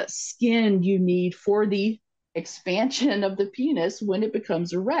extra skin you need for the expansion of the penis when it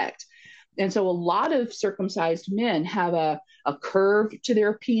becomes erect. And so a lot of circumcised men have a curve to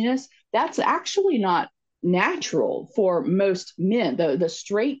their penis. That's actually not natural for most men. The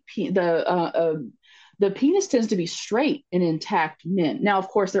penis tends to be straight in intact men. Now, of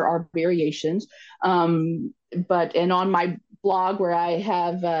course, there are variations, and on my blog where I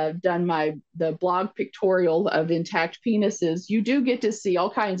have done the blog pictorial of intact penises, you do get to see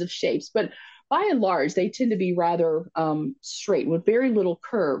all kinds of shapes, but by and large, they tend to be rather straight with very little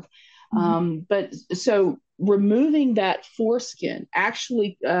curve. But so removing that foreskin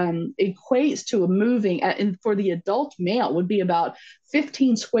actually equates to and for the adult male would be about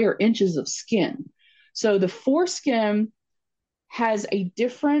 15 square inches of skin. So the foreskin has a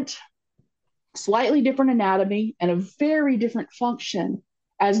slightly different anatomy and a very different function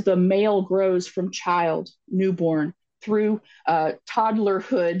as the male grows from child, newborn, through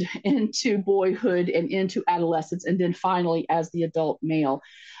toddlerhood into boyhood and into adolescence, and then finally as the adult male.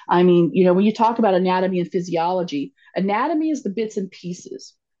 I mean, when you talk about anatomy and physiology, anatomy is the bits and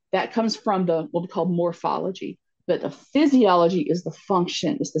pieces that comes from what we call morphology, but the physiology is the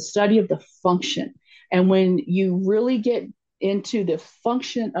function, it's the study of the function. And when you really get into the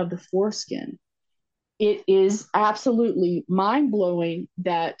function of the foreskin, it is absolutely mind-blowing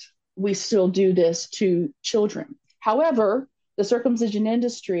that we still do this to children. However, the circumcision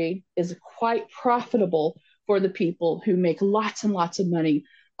industry is quite profitable for the people who make lots and lots of money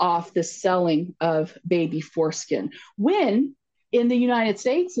off the selling of baby foreskin, when in the United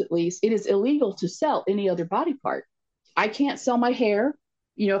States, at least, it is illegal to sell any other body part. I can't sell my hair.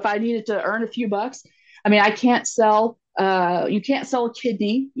 If I needed to earn a few bucks, I mean, I can't sell. You can't sell a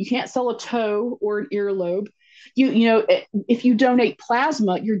kidney. You can't sell a toe or an earlobe. If you donate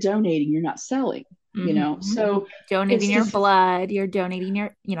plasma, you're donating. You're not selling. So donating your blood, you're donating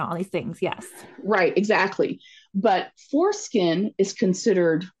your, all these things. Yes. Right. Exactly. But foreskin is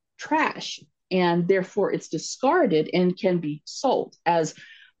considered trash, and therefore it's discarded and can be sold as,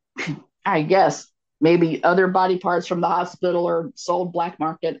 I guess, maybe other body parts from the hospital are sold black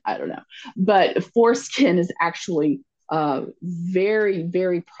market. I don't know. But foreskin is actually very,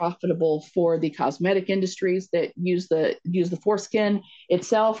 very profitable for the cosmetic industries that use the foreskin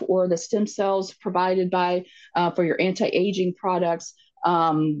itself or the stem cells provided by for your anti-aging products.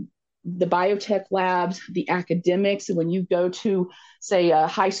 The biotech labs, the academics, and when you go to, say, a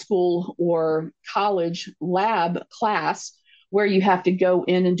high school or college lab class where you have to go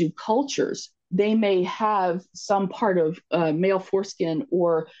in and do cultures, they may have some part of male foreskin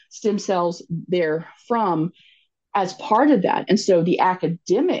or stem cells there from as part of that. And so the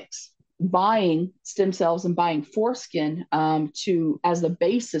academics buying stem cells and buying foreskin to as the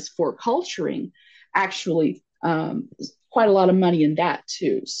basis for culturing actually quite a lot of money in that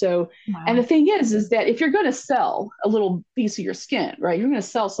too. So, and the Wow. thing is that if you're going to sell a little piece of your skin, right, you're going to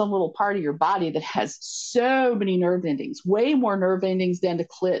sell some little part of your body that has so many nerve endings, way more nerve endings than the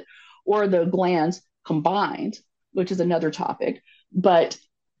clit or the glands combined, which is another topic. But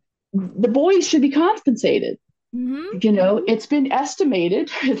the boys should be compensated. Mm-hmm. It's been estimated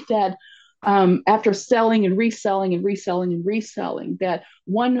that after selling and reselling and reselling and reselling, that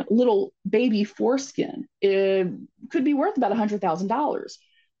one little baby foreskin could be worth about $100,000.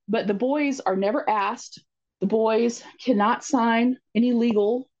 But the boys are never asked. The boys cannot sign any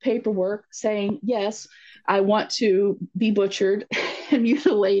legal paperwork saying, yes, I want to be butchered and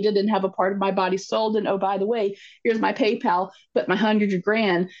mutilated and have a part of my body sold. And oh, by the way, here's my PayPal, put my 100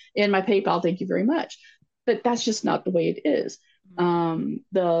 grand in my PayPal. Thank you very much. But that's just not the way it is.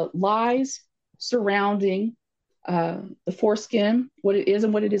 The lies surrounding the foreskin, what it is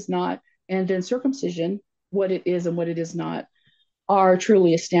and what it is not, and then circumcision, what it is and what it is not, are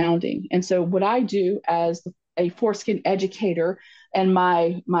truly astounding. And so, what I do as a foreskin educator and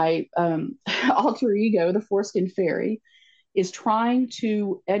my alter ego, the foreskin fairy, is trying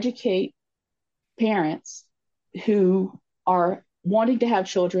to educate parents who are wanting to have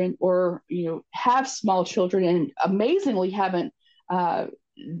children or have small children and amazingly haven't uh,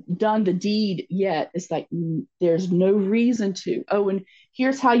 done the deed yet. It's like there's no reason to. Oh, and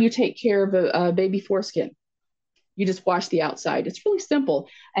here's how you take care of a baby foreskin. You just wash the outside. It's really simple,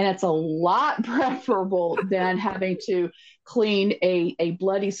 and it's a lot preferable than having to clean a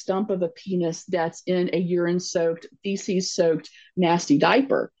bloody stump of a penis that's in a urine soaked, feces soaked, nasty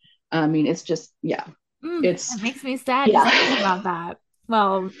diaper. I mean, it's just, yeah, it's, It makes me sad just thinking yeah, about that.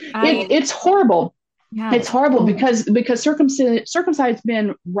 Well, it's horrible. yeah. It's horrible because circumcised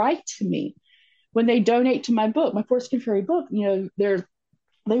men write to me when they donate to my book, my Foreskin Fairy book.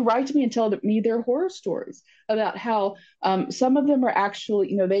 They write to me and tell me their horror stories about how some of them are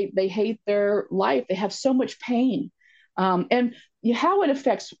actually, they hate their life. They have so much pain, and how it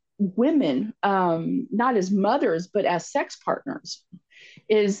affects women, not as mothers but as sex partners,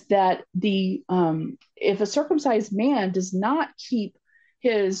 is that the if a circumcised man does not keep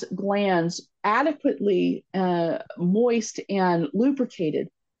his glands adequately moist and lubricated,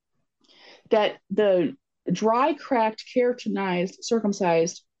 that the dry, cracked, keratinized,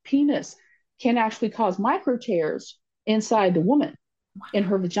 circumcised penis can actually cause micro tears inside the woman in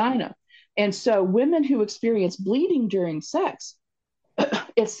her vagina. And so, women who experience bleeding during sex,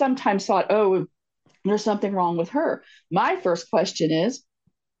 it's sometimes thought, oh, there's something wrong with her. My first question is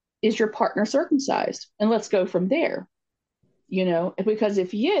your partner circumcised? And let's go from there, because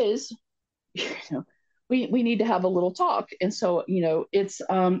if he is, you know, we need to have a little talk. And so,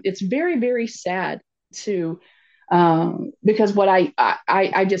 it's very, very sad to because what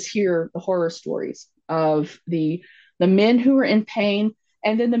I just hear the horror stories of the men who are in pain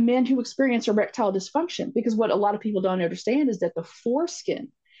and then the men who experience erectile dysfunction. Because what a lot of people don't understand is that the foreskin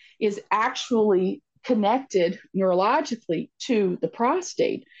is actually connected neurologically to the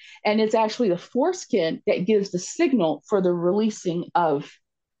prostate. And it's actually the foreskin that gives the signal for the releasing of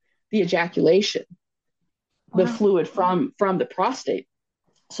the ejaculation, the Wow. fluid from the prostate.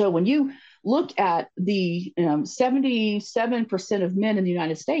 So when you look at the 77% of men in the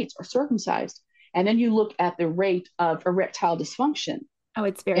United States are circumcised, and then you look at the rate of erectile dysfunction, Oh,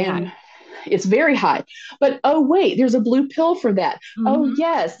 it's very high. and it's very high. But oh wait, there's a blue pill for that. Oh Mm-hmm.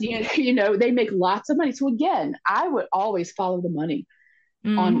 yes, they make lots of money. So again, I would always follow the money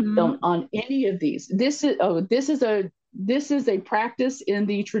on Mm-hmm. on any of these. This is a practice in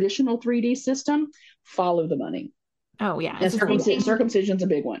the traditional 3D system. Follow the money. Oh, yeah. And It's the same thing circumcision's a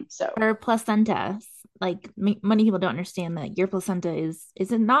big one. So for placenta. Like many people don't understand that your placenta is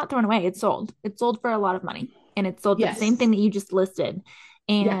not thrown away. It's sold. It's sold for a lot of money, and it's sold for the same yes, thing that you just listed.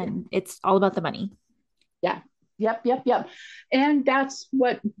 yeah, And it's all about the money. yeah, yep. And that's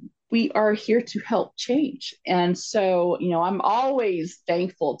what we are here to help change. And so, I'm always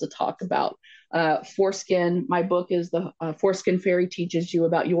thankful to talk about foreskin. My book is the Foreskin Fairy teaches you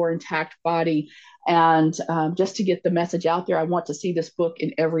about your intact body. And just to get the message out there, I want to see this book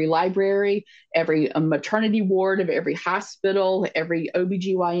in every library, every maternity ward of every hospital, every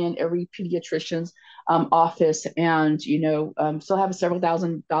OBGYN, every pediatrician's office. And, still have several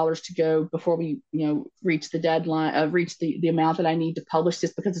 $1,000s to go before we, reach the deadline, reach the amount that I need to publish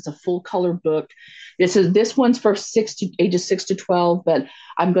this, because it's a full color book. This one's for ages 6 to 12, but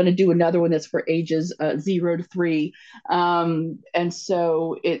I'm going to do another one that's for ages 0 to 3. And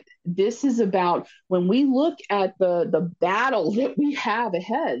so this is about, when we look at the battle that we have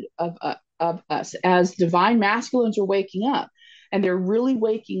ahead of us as divine masculines are waking up, and they're really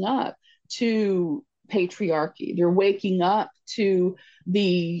waking up to patriarchy. They're waking up to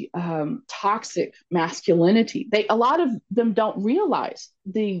the toxic masculinity. A lot of them don't realize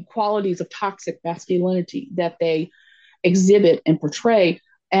the qualities of toxic masculinity that they exhibit and portray,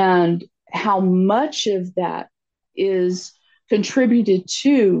 and how much of that is contributed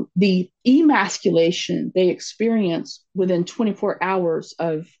to the emasculation they experience within 24 hours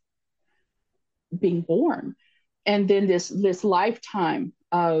of being born. And then this lifetime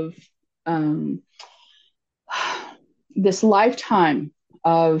of um, this lifetime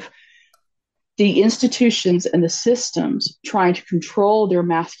of the institutions and the systems trying to control their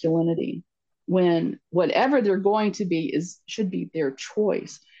masculinity, when whatever they're going to be should be their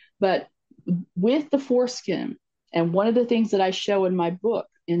choice. But with the foreskin, and one of the things that I show in my book,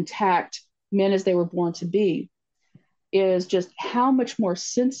 Intact Men as They Were Born to Be, is just how much more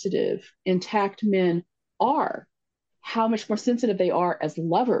sensitive intact men are, how much more sensitive they are as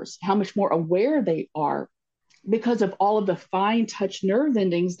lovers, how much more aware they are because of all of the fine touch nerve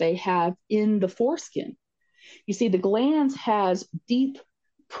endings they have in the foreskin. You see, the glans has deep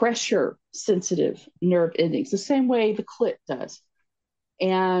pressure sensitive nerve endings, the same way the clit does.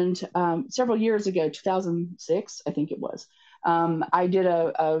 And several years ago, 2006, I think it was, I did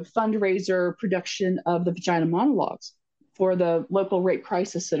a fundraiser production of the Vagina Monologues for the local rape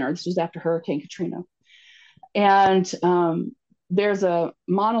crisis center. This was after Hurricane Katrina. And there's a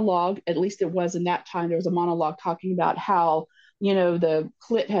monologue, at least it was in that time, there was a monologue talking about how, the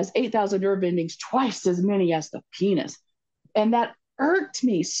clit has 8,000 nerve endings, twice as many as the penis. And that irked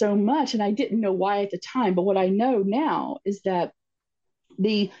me so much. And I didn't know why at the time. But what I know now is that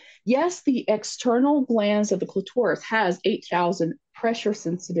the external glands of the clitoris has 8,000 pressure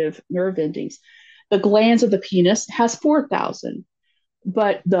sensitive nerve endings. The glands of the penis has 4,000.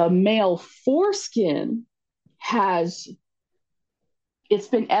 But the male foreskin has, it's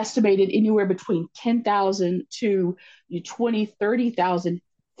been estimated anywhere between 10,000 to 20, 30,000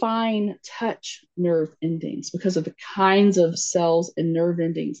 fine touch nerve endings because of the kinds of cells and nerve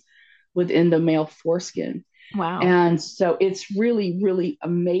endings within the male foreskin. Wow. And so it's really, really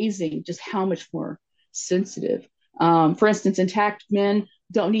amazing just how much more sensitive. For instance, intact men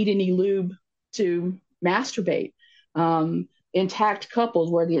don't need any lube to masturbate. Intact couples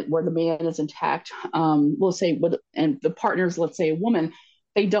where the man is intact, we'll say, and the partners, let's say a woman,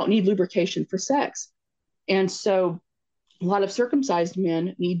 they don't need lubrication for sex. And so a lot of circumcised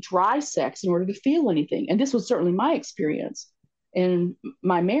men need dry sex in order to feel anything. And this was certainly my experience in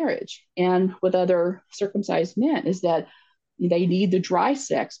my marriage and with other circumcised men, is that they need the dry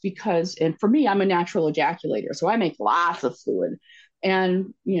sex because, and for me, I'm a natural ejaculator, so I make lots of fluid.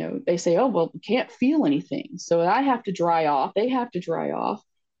 And, they say, oh, well, we can't feel anything. So I have to dry off. They have to dry off.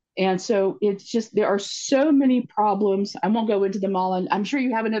 And so it's just, there are so many problems. I won't go into them all. And I'm sure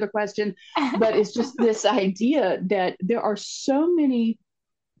you have another question, but it's just this idea that there are so many,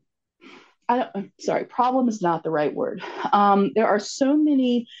 I'm sorry, problem is not the right word. There are so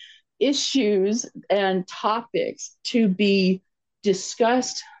many issues and topics to be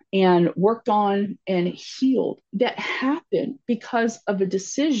discussed and worked on and healed that happen because of a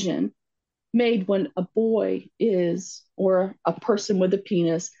decision made when a boy is, or a person with a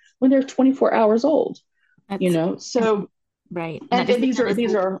penis, when they're 24 hours old. So right. And these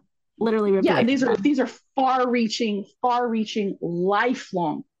are literally ripped away. These are far-reaching,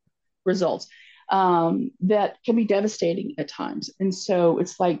 lifelong results that can be devastating at times. And so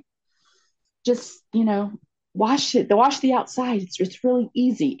it's like, just, wash the outside. It's really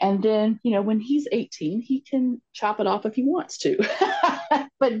easy. And then, when he's 18, he can chop it off if he wants to.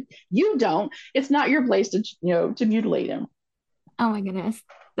 But you don't. It's not your place to mutilate him. Oh my goodness.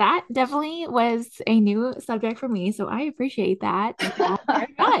 That definitely was a new subject for me. So I appreciate that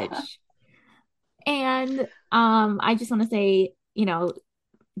very much. And I just want to say,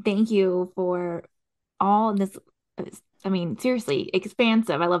 thank you for all this. I mean, seriously,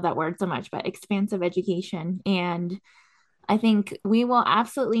 expansive. I love that word so much, but expansive education and I think we will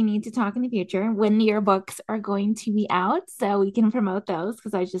absolutely need to talk in the future when your books are going to be out so we can promote those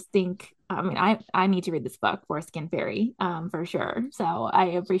because I just think, I mean, I need to read this book, Foreskin Fairy, for sure. So I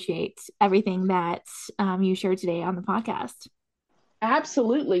appreciate everything that you shared today on the podcast.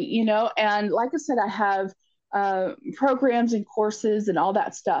 Absolutely, and like I said, I have programs and courses and all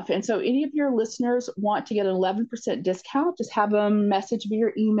that stuff. And so, any of your listeners want to get an 11% discount, just have them message me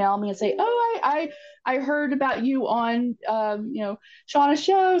or email me and say, "Oh, I heard about you on, Shauna's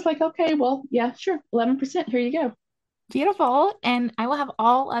show." It's like, okay, well, yeah, sure, 11%. Here you go. Beautiful. And I will have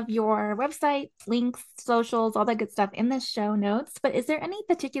all of your websites, links, socials, all that good stuff in the show notes. But is there any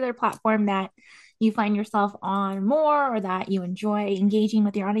particular platform that you find yourself on more or that you enjoy engaging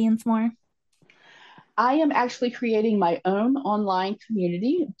with your audience more? I am actually creating my own online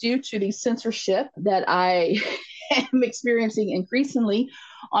community due to the censorship that I am experiencing increasingly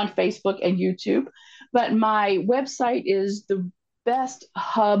on Facebook and YouTube. But my website is the best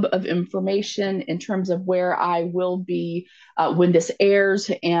hub of information in terms of where I will be when this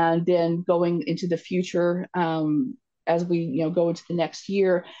airs, and then going into the future as we go into the next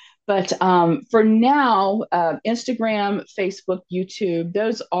year. But for now, Instagram, Facebook, YouTube,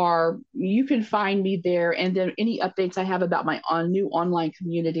 those are, you can find me there. And then any updates I have about my new online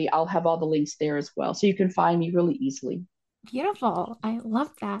community, I'll have all the links there as well. So you can find me really easily. Beautiful. I love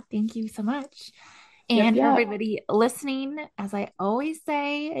that. Thank you so much. Yep, And for yep. everybody listening, as I always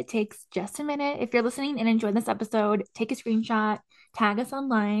say, it takes just a minute. If you're listening and enjoyed this episode, take a screenshot, tag us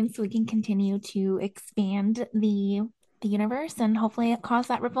online so we can continue to expand the universe and hopefully cause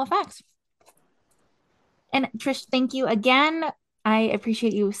that ripple effect. And Trish, thank you again. I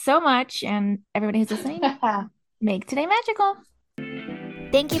appreciate you so much. And everybody who's listening, make today magical.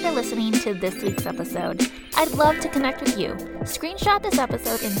 Thank you for listening to this week's episode. I'd love to connect with you. Screenshot this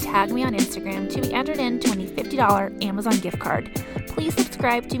episode and tag me on Instagram to be entered into a $50 Amazon gift card. Please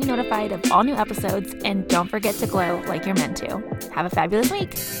subscribe to be notified of all new episodes and don't forget to glow like you're meant to. Have a fabulous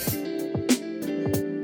week.